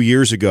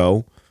 years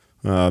ago,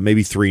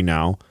 maybe 3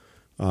 now.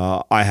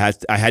 I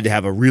had to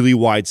have a really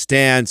wide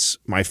stance.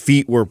 My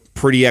feet were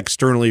pretty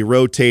externally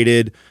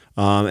rotated,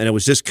 and it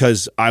was just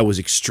because I was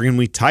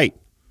extremely tight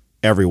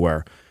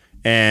everywhere.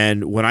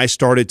 And when I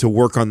started to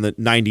work on the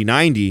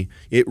 90-90,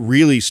 it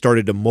really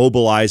started to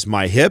mobilize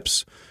my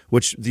hips,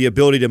 which the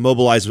ability to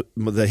mobilize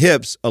the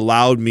hips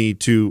allowed me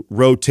to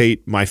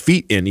rotate my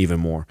feet in even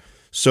more.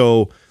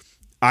 So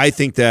I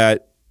think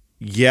that,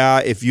 yeah,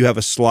 if you have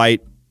a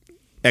slight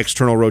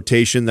external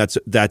rotation,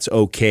 that's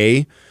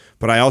okay.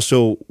 But I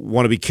also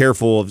want to be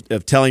careful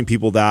of telling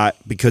people that,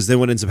 because then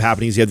what ends up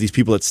happening is you have these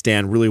people that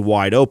stand really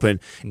wide open,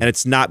 and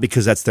it's not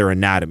because that's their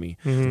anatomy.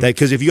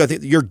 Because if I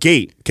think your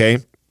gait, okay,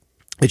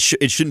 it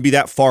shouldn't be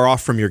that far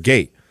off from your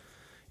gait.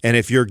 And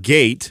if your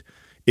gait,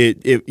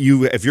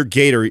 if your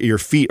gait or your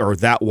feet are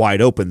that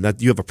wide open,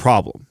 that you have a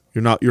problem.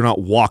 You're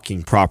not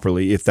walking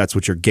properly if that's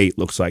what your gait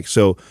looks like.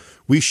 So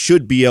we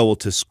should be able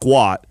to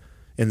squat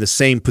in the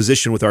same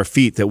position with our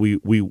feet that we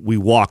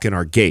walk in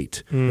our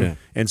gait. Yeah.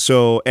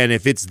 And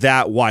if it's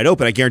that wide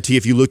open, I guarantee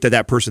if you looked at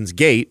that person's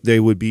gait, they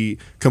would be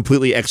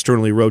completely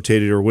externally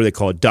rotated, or what do they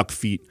call it, duck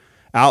feet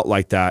out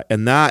like that.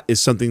 And that is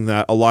something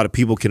that a lot of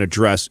people can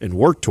address and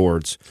work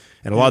towards.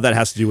 And a lot of that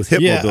has to do with hip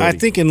mobility. I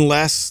think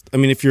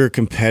if you're a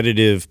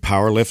competitive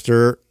power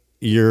lifter,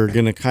 you're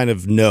going to kind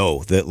of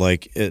know that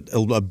like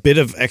a bit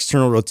of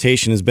external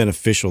rotation is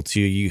beneficial to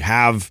you. You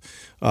have,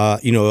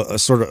 a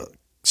sort of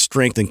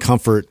strength and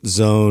comfort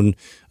zone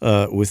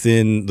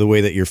within the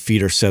way that your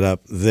feet are set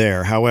up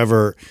there.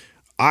 However,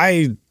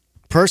 I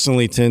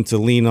personally tend to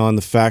lean on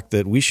the fact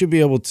that we should be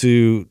able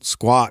to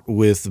squat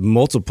with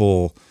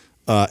multiple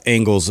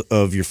angles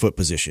of your foot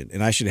position,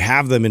 and I should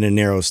have them in a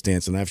narrow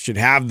stance, and I should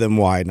have them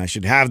wide, and I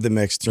should have them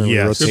externally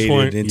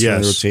rotated,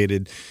 internally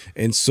rotated.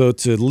 And so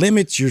to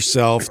limit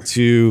yourself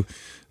to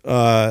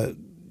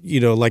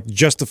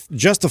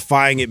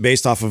justifying it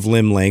based off of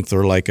limb length,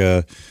 or like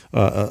a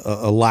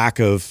lack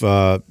of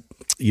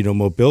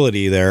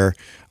mobility there,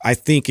 I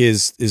think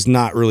is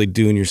not really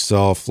doing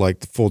yourself like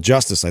the full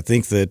justice. I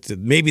think that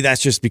maybe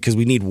that's just because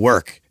we need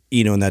work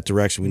in that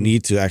direction. We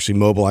need to actually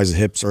mobilize the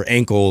hips or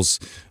ankles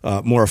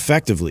more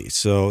effectively.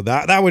 So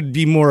that would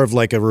be more of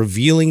like a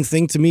revealing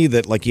thing to me,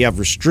 that like you have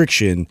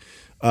restriction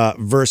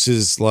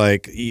versus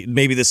like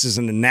maybe this is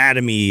an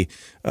anatomy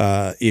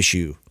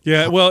issue.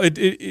 Yeah, well,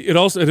 it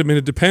also,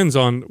 it depends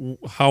on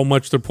how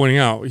much they're pointing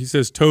out. He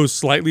says toes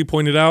slightly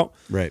pointed out.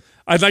 Right.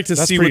 I'd like to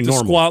see what the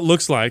squat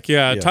looks like.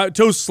 Yeah.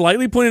 Toes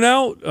slightly pointed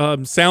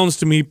out sounds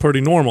to me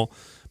pretty normal.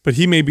 But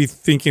he may be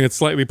thinking it's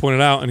slightly pointed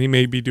out, and he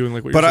may be doing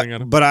like what you're saying,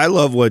 Adam. But I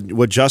love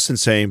what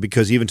Justin's saying,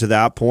 because even to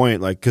that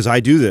point, like, because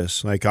I do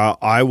this, like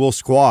I will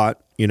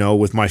squat,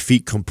 with my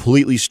feet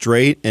completely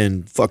straight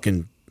and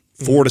fucking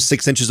 4 to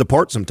 6 inches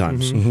apart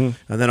sometimes, and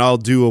then I'll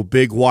do a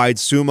big wide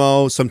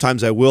sumo.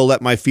 Sometimes I will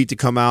let my feet to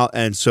come out,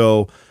 and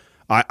so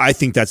I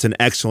think that's an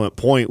excellent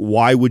point.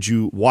 Why would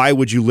you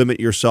limit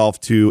yourself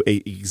to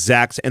a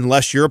exact,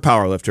 unless you're a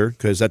power lifter,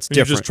 because that's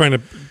different. You're just trying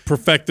to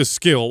perfect the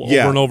skill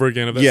over and over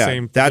again of that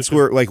same position. That's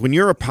where, like, when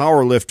you're a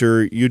power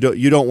lifter, you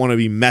don't want to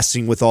be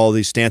messing with all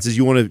these stances.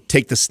 You want to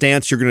take the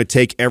stance you're going to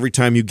take every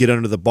time you get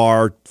under the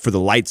bar for the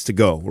lights to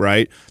go,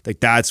 right? Like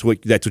that's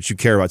what you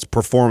care about. It's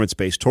performance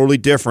based, totally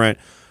different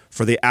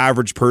for the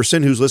average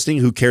person who's listening,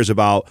 who cares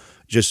about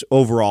just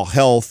overall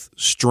health,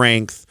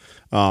 strength,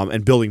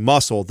 and building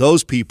muscle.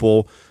 Those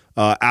people,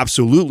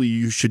 absolutely,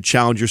 you should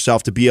challenge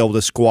yourself to be able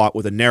to squat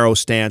with a narrow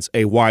stance,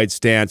 a wide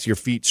stance, your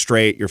feet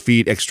straight, your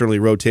feet externally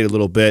rotated a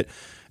little bit.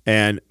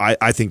 And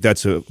I think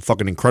that's a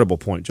fucking incredible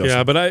point, Justin.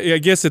 Yeah, but I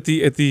guess at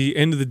the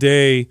end of the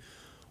day,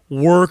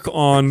 work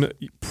on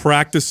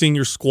practicing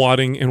your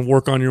squatting and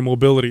work on your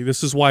mobility.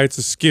 This is why it's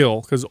a skill,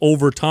 because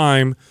over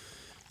time,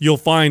 you'll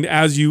find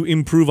as you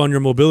improve on your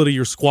mobility,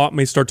 your squat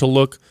may start to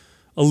look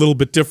a little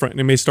bit different, and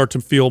it may start to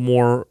feel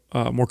more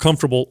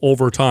comfortable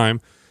over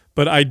time.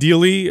 But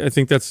ideally, I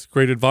think that's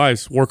great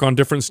advice. Work on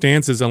different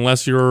stances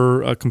unless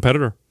you're a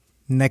competitor.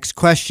 Next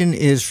question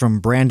is from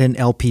Brandon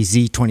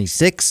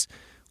LPZ26.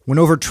 When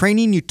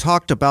overtraining, you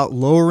talked about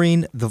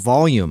lowering the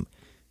volume.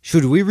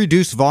 Should we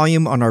reduce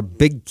volume on our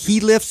big key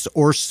lifts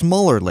or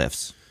smaller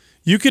lifts?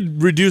 You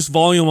could reduce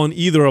volume on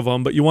either of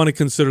them, but you want to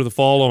consider the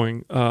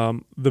following.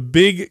 The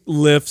big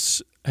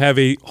lifts have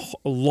a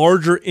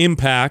larger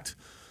impact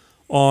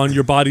on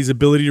your body's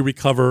ability to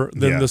recover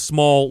than the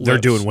small lifts. They're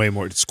doing way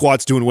more.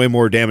 Squat's doing way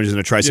more damage than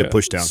a tricep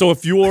pushdown. So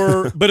if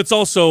you're, but it's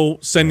also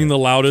sending the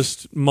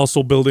loudest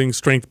muscle building,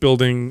 strength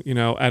building,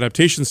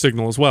 adaptation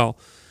signal as well.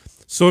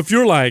 So if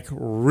you're like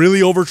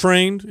really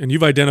overtrained and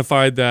you've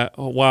identified that,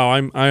 oh wow,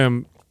 I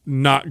am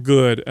not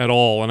good at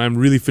all and I'm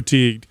really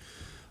fatigued,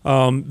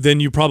 then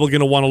you're probably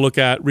going to want to look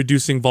at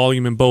reducing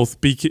volume in both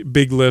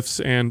big lifts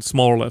and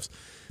smaller lifts.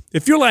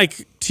 If you're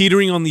like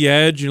teetering on the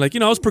edge, you're like,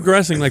 I was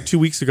progressing like 2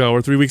 weeks ago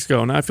or 3 weeks ago,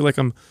 and now I feel like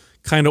I'm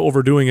kind of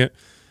overdoing it,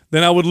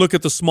 then I would look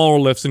at the smaller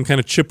lifts and kind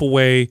of chip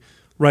away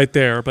right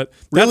there. But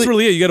that's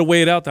really it. You got to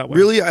weigh it out that way.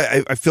 Really,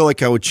 I feel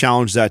like I would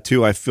challenge that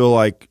too. I feel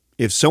like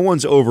if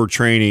someone's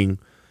overtraining,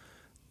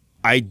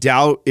 I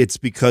doubt it's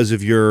because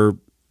of your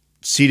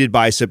seated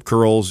bicep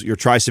curls, your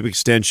tricep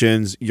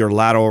extensions, your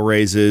lateral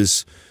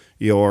raises,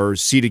 your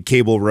seated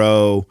cable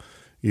row,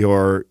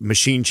 your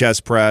machine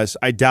chest press.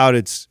 I doubt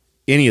it's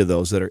any of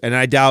those that are, and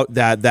I doubt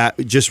that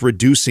just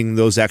reducing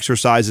those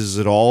exercises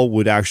at all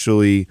would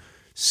actually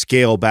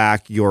scale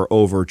back your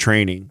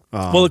overtraining.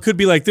 Well, it could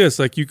be like this.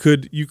 Like you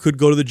could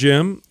go to the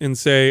gym and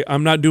say,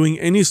 I'm not doing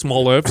any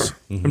small lifts.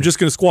 I'm just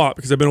going to squat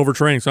because I've been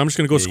overtraining. So I'm just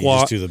going to go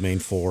squat. You just do the main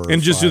 4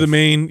 and just do the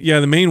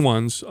main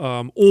ones.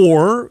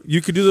 Or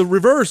you could do the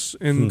reverse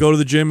and go to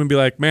the gym and be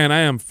like, man, I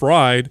am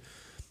fried.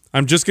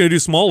 I'm just going to do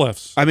small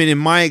lifts. I mean, in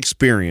my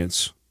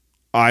experience,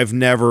 I've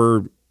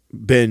never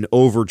been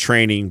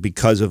overtraining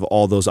because of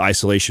all those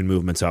isolation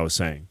movements I was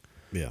saying.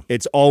 Yeah.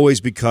 It's always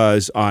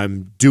because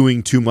I'm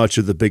doing too much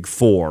of the big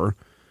 4,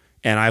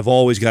 and I've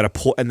always got to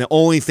pull. And the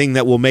only thing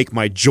that will make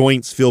my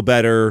joints feel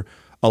better,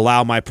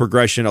 allow my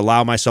progression,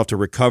 allow myself to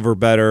recover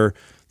better,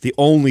 the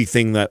only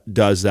thing that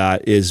does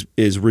that is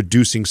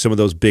reducing some of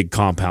those big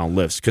compound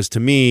lifts. Because to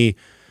me,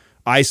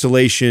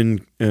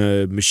 isolation,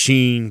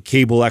 machine,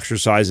 cable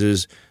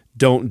exercises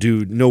don't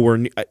do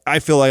nowhere. I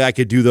feel like I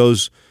could do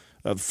those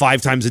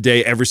 5 times a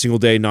day, every single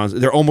day.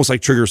 They're almost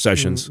like trigger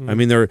sessions. I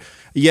mean,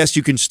 yes,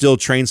 you can still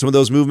train some of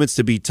those movements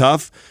to be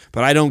tough,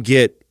 but I don't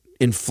get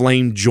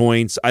inflamed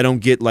joints. I don't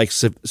get like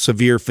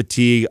severe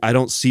fatigue. I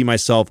don't see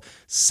myself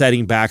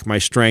setting back my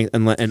strength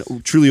and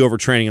truly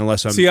overtraining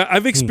unless I'm. See,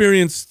 I've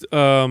experienced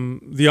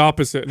the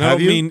opposite. And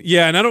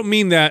I don't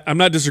mean that. I'm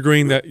not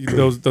disagreeing that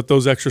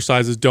those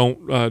exercises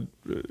don't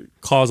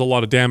cause a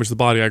lot of damage to the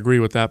body. I agree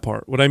with that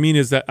part. What I mean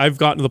is that I've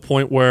gotten to the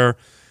point where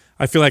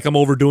I feel like I'm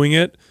overdoing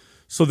it.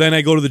 So then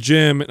I go to the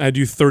gym and I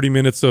do 30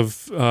 minutes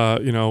of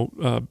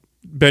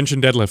bench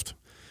and deadlift,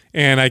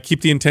 and I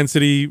keep the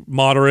intensity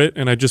moderate,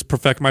 and I just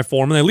perfect my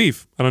form, and I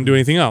leave. I don't do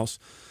anything else.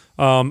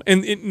 Now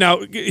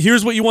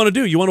here's what you want to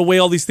do: you want to weigh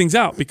all these things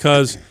out,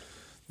 because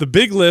the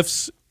big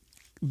lifts,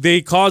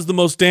 they cause the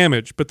most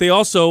damage, but they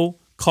also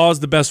cause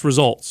the best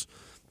results.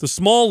 The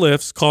small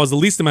lifts cause the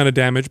least amount of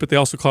damage, but they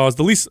also cause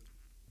the least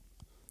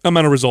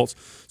amount of results.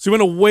 So you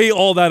want to weigh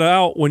all that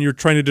out when you're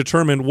trying to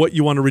determine what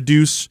you want to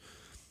reduce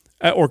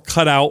or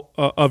cut out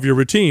of your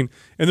routine.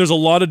 And there's a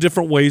lot of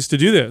different ways to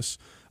do this.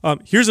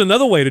 Here's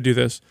another way to do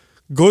this.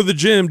 Go to the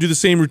gym, do the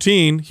same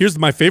routine. Here's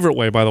my favorite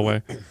way, by the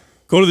way.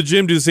 Go to the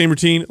gym, do the same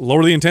routine,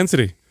 lower the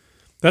intensity.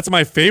 That's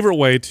my favorite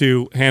way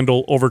to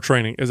handle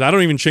overtraining, is I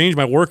don't even change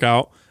my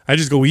workout. I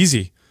just go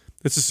easy.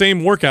 It's the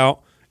same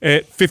workout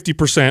at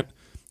 50%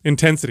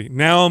 intensity.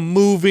 Now I'm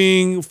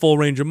moving, full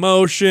range of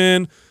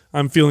motion.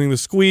 I'm feeling the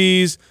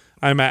squeeze.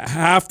 I'm at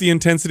half the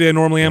intensity I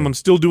normally am. I'm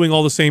still doing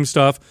all the same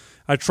stuff.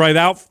 I try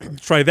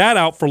that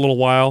out for a little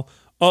while.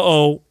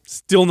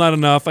 Still not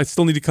enough. I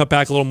still need to cut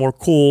back a little more.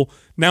 Cool.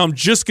 Now I'm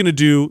just going to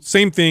do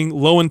same thing,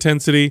 low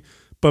intensity,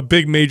 but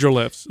big major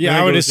lifts.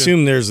 Yeah, I would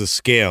assume there's a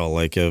scale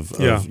like of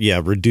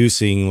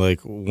reducing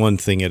like one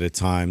thing at a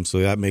time. So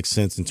that makes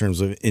sense in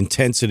terms of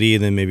intensity,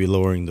 and then maybe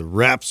lowering the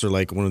reps or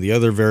like one of the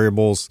other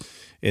variables.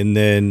 And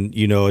then,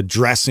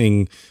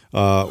 addressing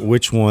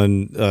which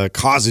one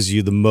causes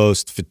you the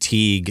most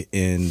fatigue,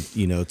 and,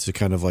 to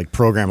kind of like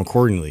program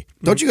accordingly.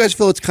 Don't you guys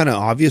feel it's kind of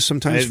obvious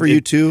sometimes for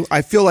you too?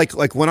 I feel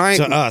like when I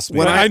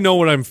I know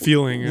what I'm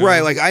feeling.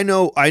 Right, like I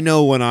know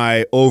when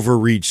I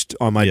overreached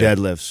on my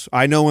deadlifts.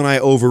 I know when I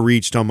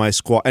overreached on my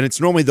squat, and it's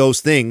normally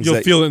those things.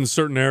 You'll feel it in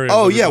certain areas.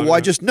 Oh yeah, well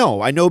I just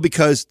know. I know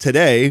because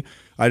today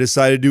I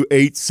decided to do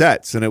 8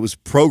 sets, and it was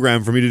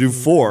programmed for me to do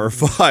 4 or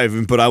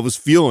 5, but I was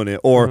feeling it.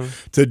 Or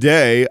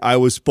today I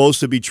was supposed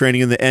to be training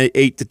in the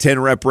 8 to 10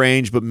 rep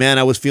range, but man,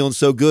 I was feeling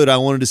so good. I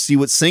wanted to see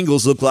what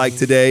singles look like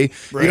today.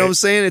 Right. You know what I'm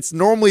saying? It's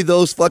normally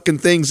those fucking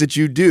things that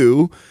you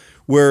do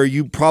where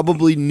you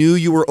probably knew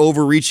you were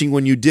overreaching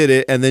when you did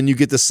it, and then you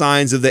get the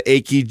signs of the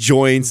achy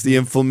joints, the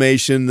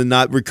inflammation, the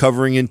not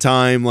recovering in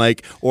time,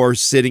 like, or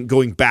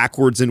going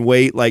backwards in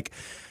weight. Like,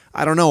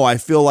 I don't know. I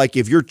feel like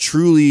if you're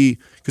truly,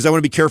 because I want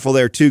to be careful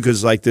there too,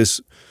 because like this,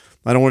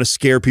 I don't want to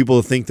scare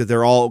people to think that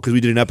they're all, because we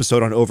did an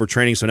episode on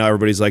overtraining, so now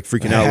everybody's like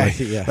freaking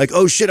out, like,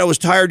 oh shit, I was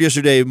tired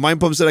yesterday.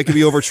 Mind Pump said I could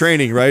be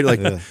overtraining, right?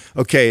 Like,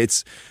 okay,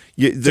 it's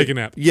take a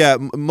nap. Yeah,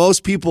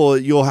 most people,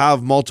 you'll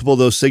have multiple of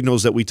those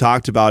signals that we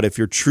talked about if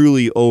you're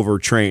truly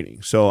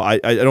overtraining. So I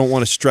don't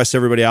want to stress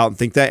everybody out and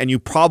think that, and you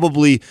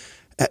probably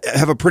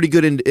have a pretty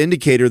good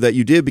indicator that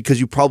you did, because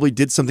you probably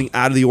did something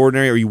out of the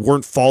ordinary, or you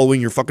weren't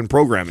following your fucking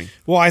programming.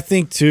 Well, I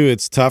think too,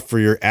 it's tough for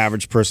your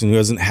average person who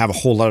doesn't have a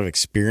whole lot of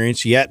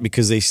experience yet,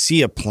 because they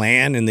see a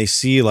plan and they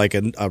see like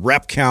a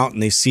rep count,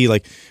 and they see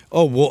like,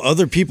 oh, well,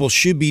 other people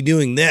should be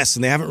doing this,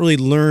 and they haven't really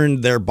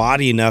learned their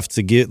body enough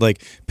to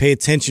pay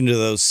attention to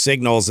those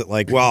signals that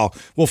like, well,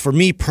 for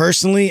me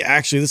personally,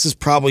 actually, this is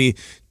probably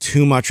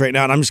too much right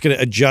now, and I'm just going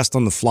to adjust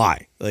on the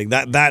fly. Like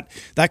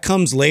that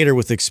comes later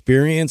with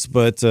experience,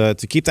 but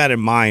to keep that in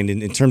mind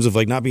in terms of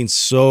like not being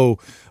so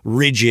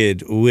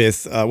rigid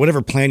with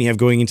whatever plan you have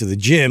going into the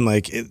gym,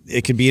 like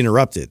it could be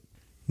interrupted.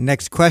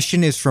 Next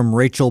question is from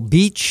Rachel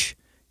Beach.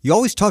 You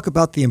always talk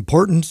about the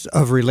importance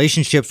of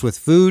relationships with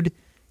food.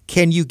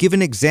 Can you give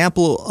an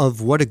example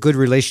of what a good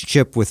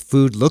relationship with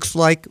food looks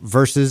like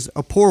versus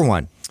a poor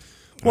one?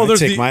 Well,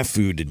 take my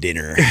food to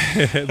dinner.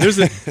 there's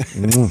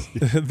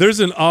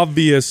an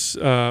obvious,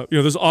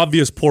 there's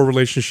obvious poor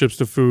relationships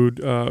to food,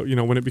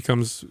 when it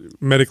becomes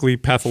medically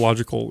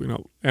pathological,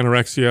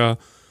 anorexia,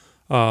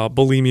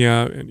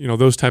 bulimia, and,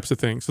 those types of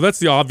things. So that's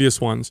the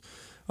obvious ones.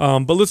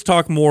 But let's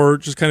talk more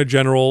just kind of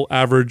general,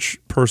 average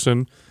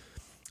person.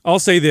 I'll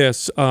say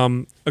this.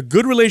 A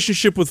good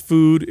relationship with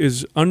food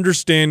is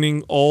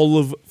understanding all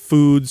of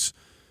food's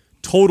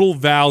total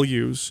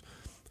values,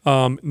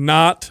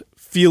 not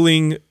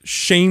feeling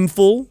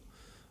shameful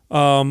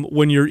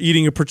when you're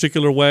eating a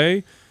particular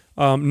way,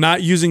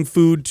 not using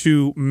food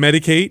to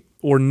medicate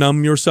or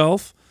numb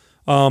yourself.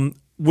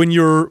 When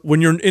you're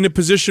in a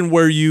position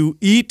where you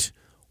eat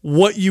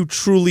what you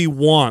truly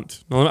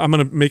want. Now, I'm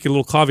going to make a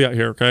little caveat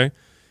here, okay?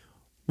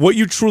 What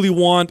you truly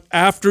want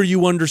after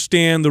you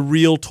understand the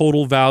real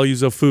total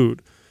values of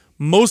food.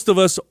 Most of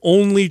us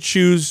only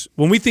choose,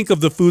 when we think of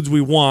the foods we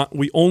want,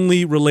 we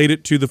only relate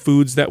it to the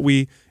foods that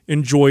we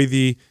enjoy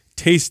the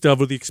taste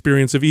of or the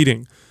experience of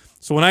eating.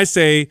 So when I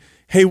say,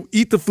 hey,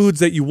 eat the foods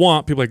that you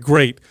want, people are like,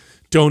 great,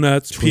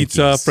 donuts,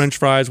 pizza, French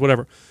fries,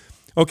 whatever.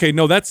 Okay,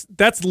 no, that's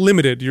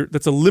limited.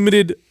 That's a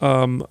limited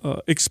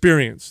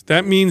experience.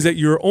 That means that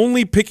you're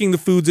only picking the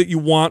foods that you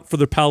want for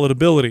their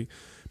palatability.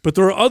 But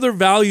there are other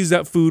values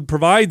that food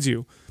provides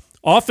you.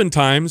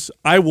 Oftentimes,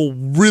 I will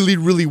really,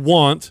 really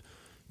want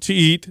to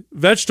eat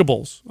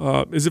vegetables.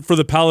 Is it for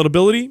the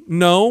palatability?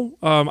 No.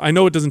 I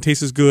know it doesn't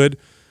taste as good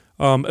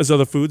as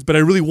other foods, but I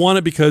really want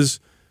it because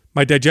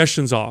my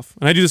digestion's off.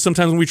 And I do this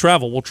sometimes when we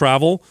travel. We'll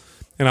travel,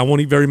 and I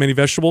won't eat very many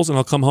vegetables, and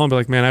I'll come home and be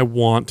like, man, I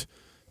want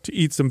to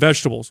eat some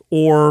vegetables.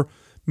 Or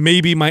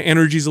maybe my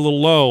energy's a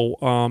little low,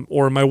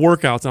 or in my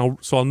workouts, and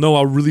I'll know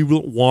I really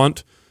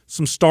want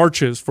some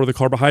starches for the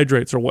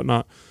carbohydrates or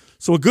whatnot.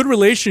 So a good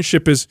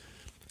relationship it's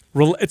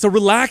a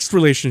relaxed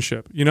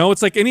relationship.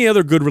 It's like any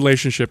other good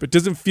relationship. It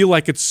doesn't feel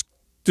like it's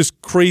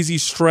just crazy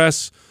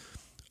stress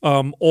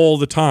all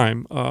the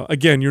time.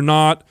 Again, you're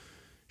not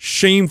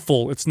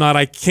shameful. It's not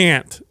I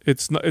can't.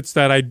 It's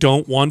that I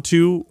don't want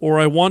to or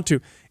I want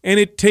to. And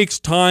it takes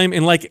time,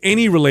 and like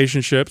any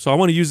relationship, so I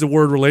want to use the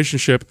word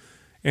relationship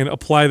and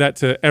apply that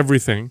to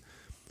everything.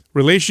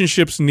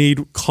 Relationships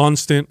need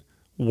constant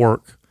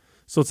work.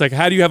 So it's like,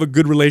 how do you have a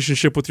good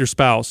relationship with your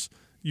spouse?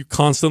 You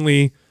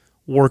constantly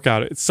work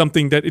at it. It's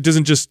something that it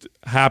doesn't just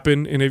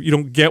happen, and if you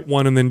don't get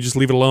one and then just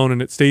leave it alone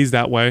and it stays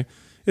that way.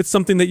 It's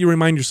something that you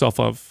remind yourself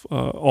of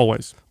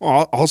always.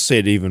 Well, I'll say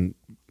it even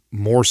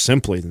more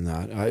simply than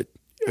that.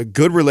 A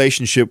good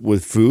relationship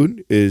with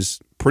food is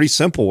pretty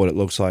simple what it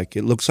looks like.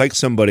 It looks like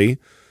somebody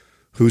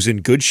who's in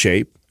good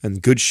shape,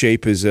 and good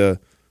shape is a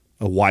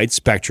wide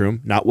spectrum,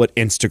 not what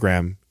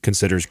Instagram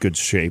considers good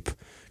shape.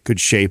 Good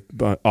shape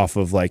off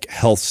of like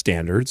health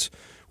standards,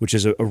 which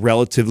is a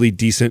relatively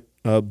decent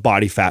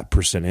body fat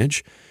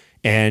percentage.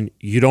 And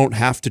you don't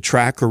have to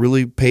track or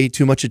really pay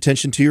too much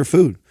attention to your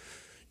food.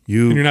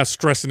 And you're not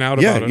stressing out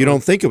about it. Yeah, you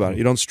don't think about it.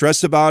 You don't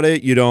stress about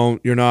it.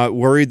 You're not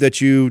worried that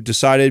you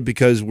decided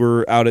because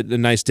we're out at a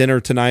nice dinner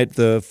tonight,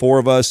 the four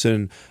of us,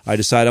 and I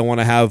decide I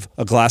want to have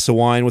a glass of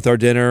wine with our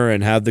dinner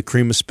and have the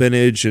cream of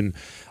spinach, and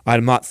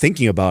I'm not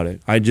thinking about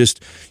it.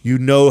 You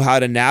know how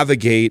to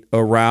navigate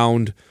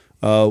around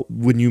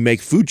when you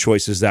make food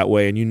choices that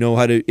way, and you know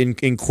how to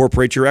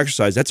incorporate your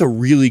exercise. That's a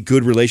really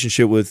good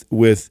relationship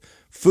with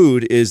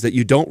food, is that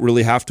you don't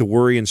really have to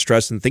worry and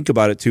stress and think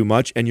about it too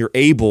much, and you're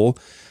able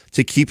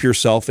to keep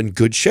yourself in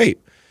good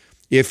shape.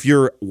 If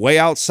you're way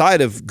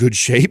outside of good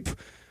shape,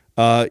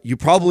 you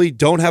probably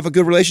don't have a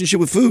good relationship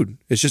with food.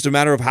 It's just a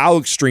matter of how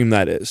extreme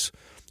that is.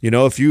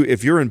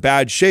 If you're in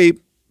bad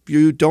shape,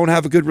 you don't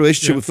have a good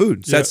relationship with food.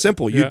 It's that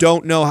simple. You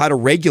don't know how to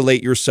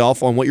regulate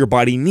yourself on what your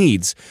body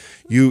needs.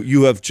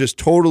 You have just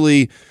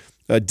totally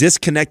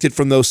disconnected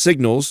from those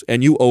signals,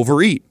 and you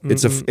overeat.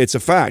 It's a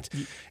fact.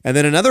 And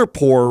then another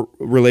poor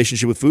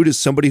relationship with food is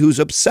somebody who's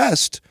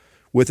obsessed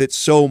with it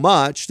so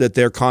much that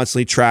they're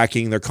constantly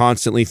tracking, they're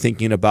constantly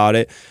thinking about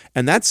it,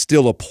 and that's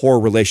still a poor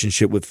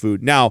relationship with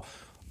food. Now,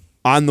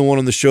 I'm the one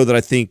on the show that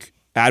I think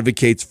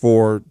advocates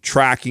for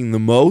tracking the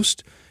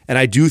most, and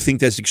I do think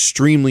that's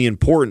extremely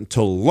important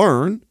to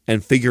learn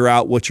and figure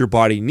out what your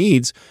body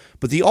needs,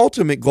 but the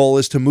ultimate goal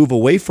is to move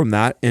away from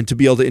that and to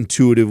be able to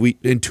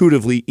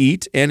intuitively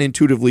eat and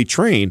intuitively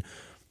train.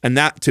 And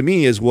that, to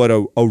me, is what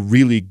a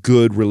really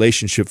good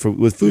relationship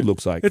with food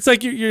looks like. It's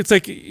like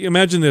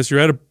imagine this: you're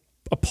at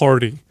a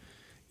party,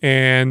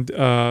 and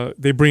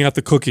they bring out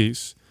the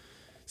cookies.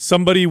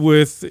 Somebody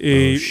with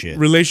a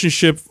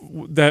relationship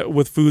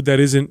with food that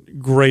isn't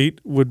great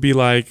would be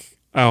like,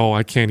 "Oh,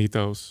 I can't eat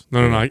those.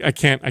 No, I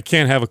can't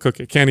have a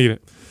cookie. I can't eat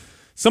it."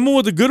 Someone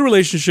with a good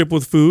relationship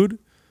with food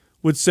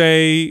would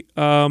say,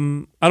 "I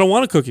don't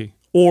want a cookie,"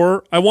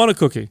 or "I want a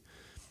cookie."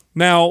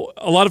 Now,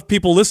 a lot of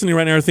people listening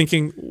right now are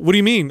thinking, "What do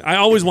you mean? I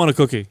always want a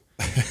cookie."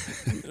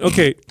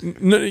 Okay,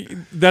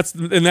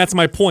 that's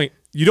my point.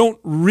 You don't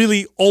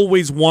really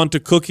always want a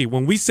cookie.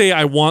 When we say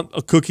I want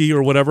a cookie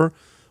or whatever,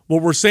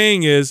 what we're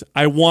saying is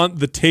I want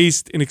the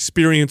taste and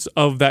experience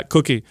of that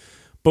cookie.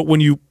 But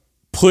when you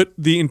put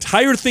the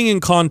entire thing in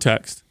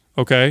context,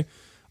 okay,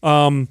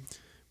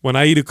 When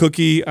I eat a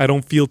cookie, I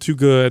don't feel too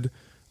good.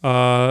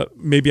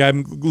 Maybe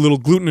I'm a little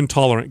gluten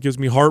intolerant. It gives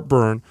me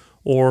heartburn.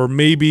 Or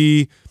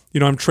maybe,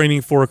 I'm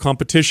training for a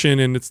competition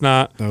and it's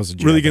not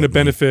really going to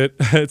benefit.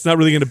 It's not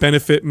really going to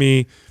benefit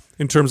me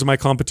in terms of my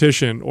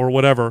competition or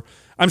whatever.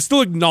 I'm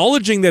still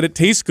acknowledging that it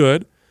tastes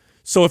good.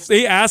 So if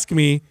they ask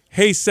me,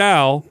 hey,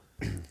 Sal,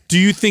 do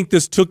you think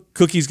this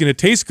cookie is going to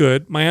taste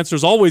good? My answer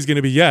is always going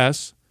to be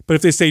yes. But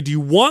if they say, do you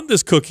want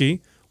this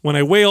cookie? When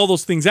I weigh all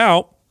those things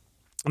out,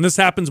 and this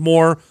happens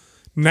more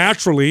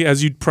naturally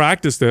as you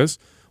practice this,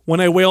 when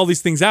I weigh all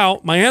these things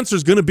out, my answer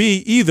is going to be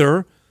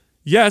either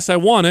yes, I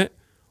want it,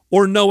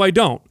 or no, I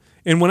don't.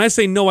 And when I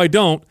say no, I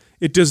don't,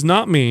 it does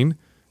not mean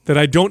that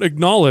I don't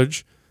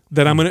acknowledge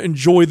that I'm going to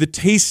enjoy the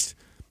taste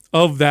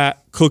of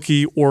that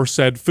cookie or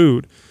said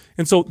food.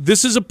 And so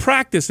this is a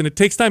practice and it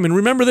takes time. And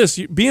remember this,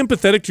 be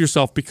empathetic to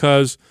yourself,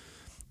 because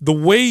the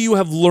way you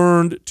have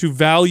learned to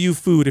value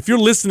food, if you're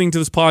listening to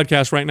this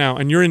podcast right now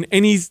and you're in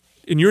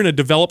a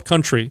developed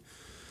country,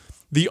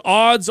 the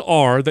odds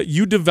are that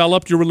you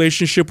developed your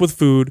relationship with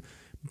food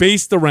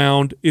based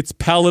around its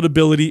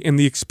palatability and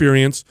the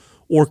experience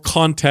or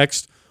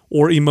context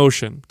or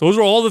emotion. Those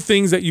are all the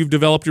things that you've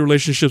developed your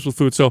relationships with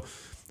food. So,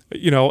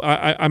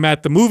 I'm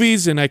at the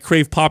movies and I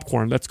crave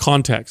popcorn. That's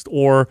context.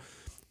 Or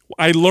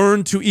I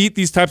learn to eat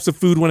these types of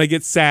food when I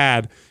get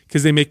sad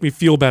because they make me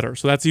feel better.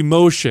 So that's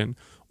emotion.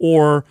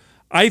 Or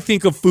I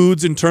think of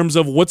foods in terms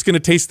of what's going to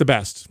taste the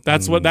best.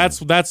 That's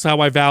how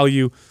I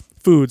value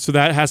food. So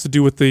that has to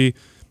do with the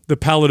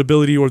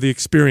palatability or the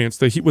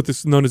experience, what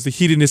is known as the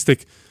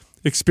hedonistic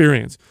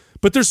experience.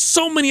 But there's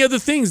so many other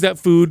things that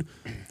food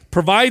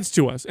provides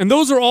to us. And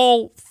those are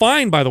all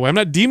fine, by the way. I'm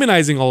not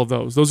demonizing all of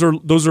those.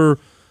 Those are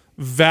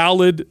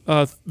valid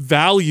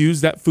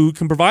values that food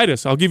can provide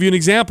us. I'll give you an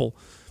example.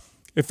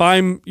 If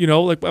I'm,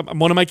 like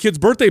one of my kids'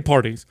 birthday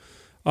parties,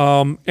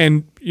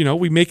 and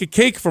we make a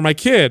cake for my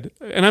kid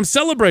and I'm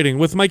celebrating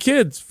with my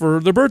kids for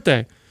their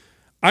birthday,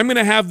 I'm going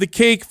to have the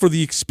cake for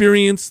the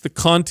experience, the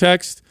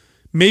context.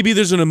 Maybe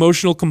there's an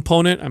emotional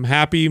component. I'm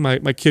happy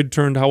my kid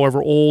turned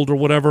however old or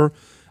whatever.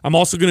 I'm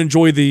also going to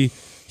enjoy the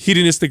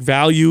hedonistic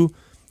value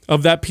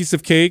of that piece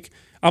of cake.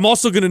 I'm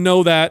also going to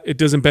know that it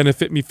doesn't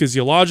benefit me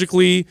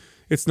physiologically.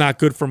 It's not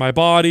good for my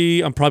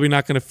body. I'm probably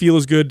not going to feel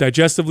as good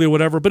digestively or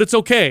whatever, but it's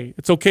okay.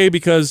 It's okay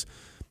because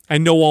I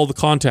know all the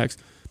context.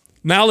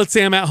 Now let's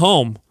say I'm at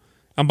home.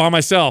 I'm by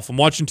myself. I'm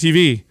watching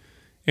TV.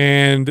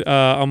 And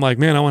I'm like,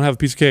 man, I want to have a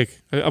piece of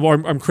cake.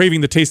 I'm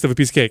craving the taste of a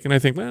piece of cake. And I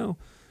think, well,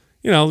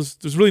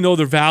 there's really no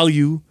other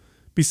value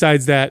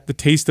besides that, the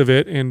taste of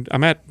it. And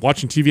I'm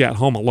watching TV at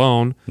home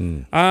alone.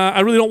 I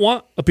really don't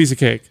want a piece of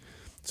cake.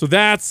 So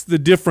that's the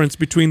difference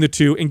between the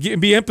two. And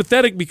be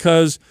empathetic,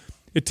 because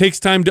it takes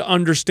time to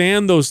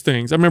understand those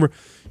things. I remember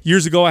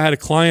years ago I had a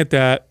client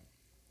that,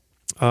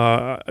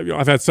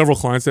 I've had several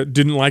clients that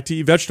didn't like to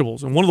eat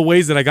vegetables. And one of the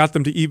ways that I got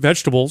them to eat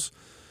vegetables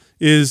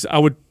is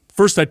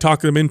I'd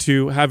talk them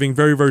into having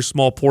very, very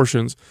small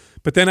portions,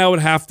 but then I would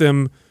have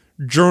them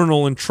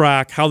journal and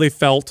track how they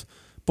felt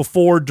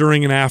before,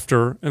 during, and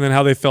after, and then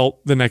how they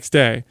felt the next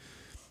day.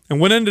 And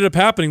what ended up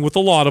happening with a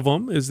lot of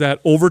them is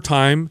that over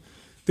time,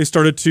 they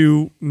started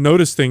to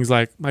notice things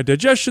like, my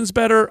digestion's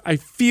better, I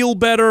feel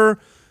better,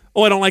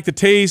 oh, I don't like the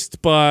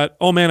taste, but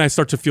oh man, I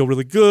start to feel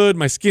really good,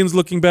 my skin's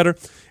looking better.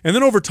 And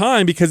then over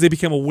time, because they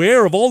became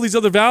aware of all these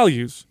other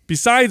values,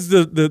 besides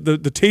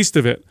the taste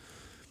of it,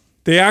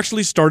 they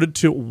actually started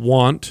to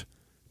want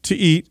to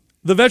eat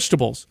the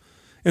vegetables.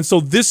 And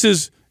so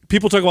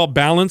people talk about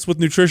balance with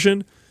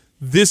nutrition.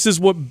 This is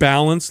what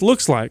balance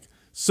looks like.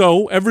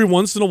 So every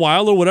once in a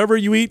while or whatever,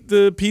 you eat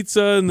the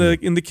pizza and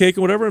the cake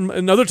or whatever,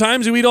 and other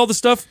times you eat all the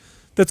stuff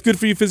that's good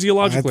for you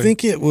physiologically. I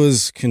think it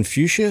was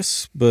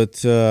Confucius,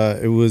 but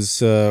it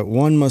was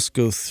one must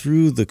go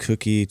through the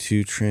cookie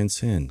to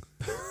transcend.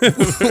 I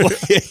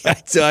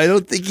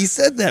don't think he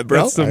said that,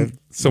 bro. That's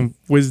some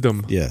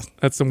wisdom. Yeah.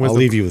 That's some wisdom. I'll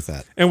leave you with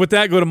that. And with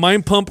that, go to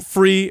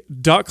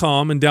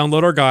mindpumpfree.com and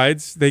download our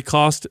guides. They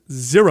cost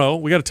 $0.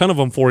 We got a ton of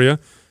them for you.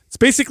 It's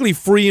basically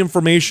free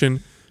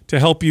information to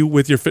help you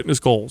with your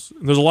fitness goals.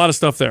 And there's a lot of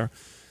stuff there.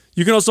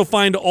 You can also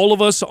find all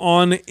of us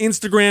on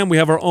Instagram. We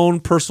have our own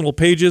personal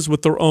pages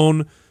with their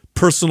own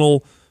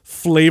personal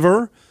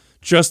flavor.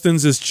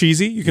 Justin's is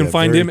cheesy. You can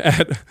find him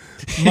at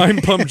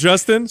Mind Pump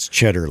Justin. It's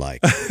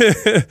cheddar-like.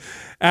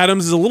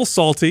 Adam's is a little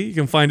salty. You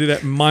can find it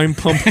at Mind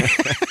Pump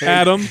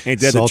Adam.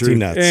 Ain't that salty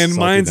nuts. And salty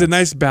mine's nuts. a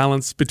nice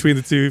balance between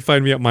the two. You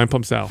find me at Mind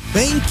Pump Sal.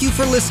 Thank you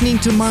for listening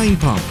to Mind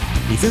Pump.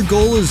 If your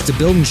goal is to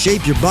build and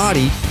shape your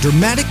body,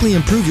 dramatically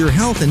improve your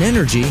health and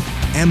energy,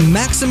 and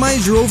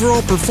maximize your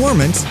overall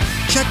performance,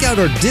 check out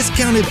our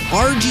discounted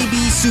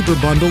RGB Super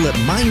Bundle at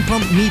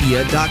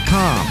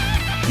mindpumpmedia.com.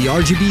 The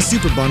RGB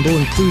Super Bundle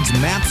includes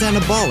MAPS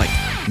Anabolic,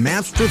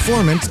 MAPS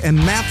Performance, and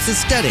MAPS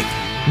Aesthetic.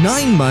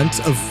 9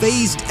 months of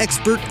phased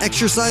expert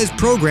exercise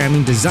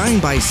programming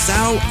designed by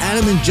Sal,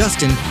 Adam, and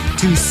Justin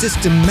to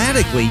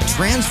systematically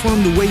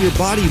transform the way your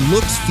body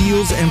looks,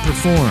 feels, and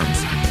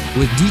performs.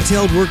 With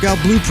detailed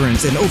workout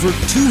blueprints and over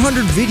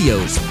 200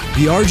 videos,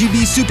 the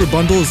RGB Super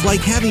Bundle is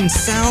like having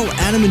Sal,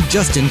 Adam, and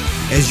Justin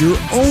as your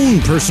own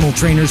personal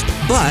trainers,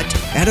 but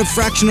at a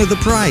fraction of the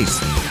price.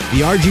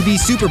 The RGB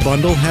Super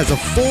Bundle has a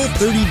full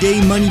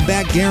 30-day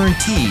money-back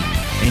guarantee,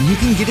 and you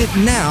can get it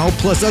now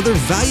plus other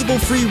valuable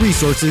free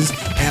resources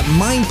at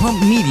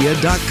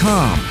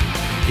mindpumpmedia.com.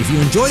 If you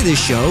enjoy this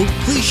show,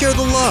 please share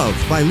the love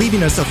by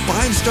leaving us a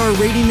 5-star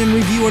rating and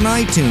review on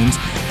iTunes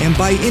and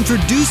by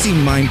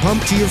introducing Mind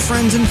Pump to your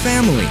friends and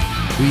family.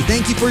 We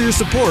thank you for your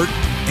support,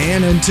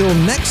 and until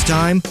next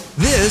time,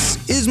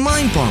 this is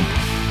Mind Pump.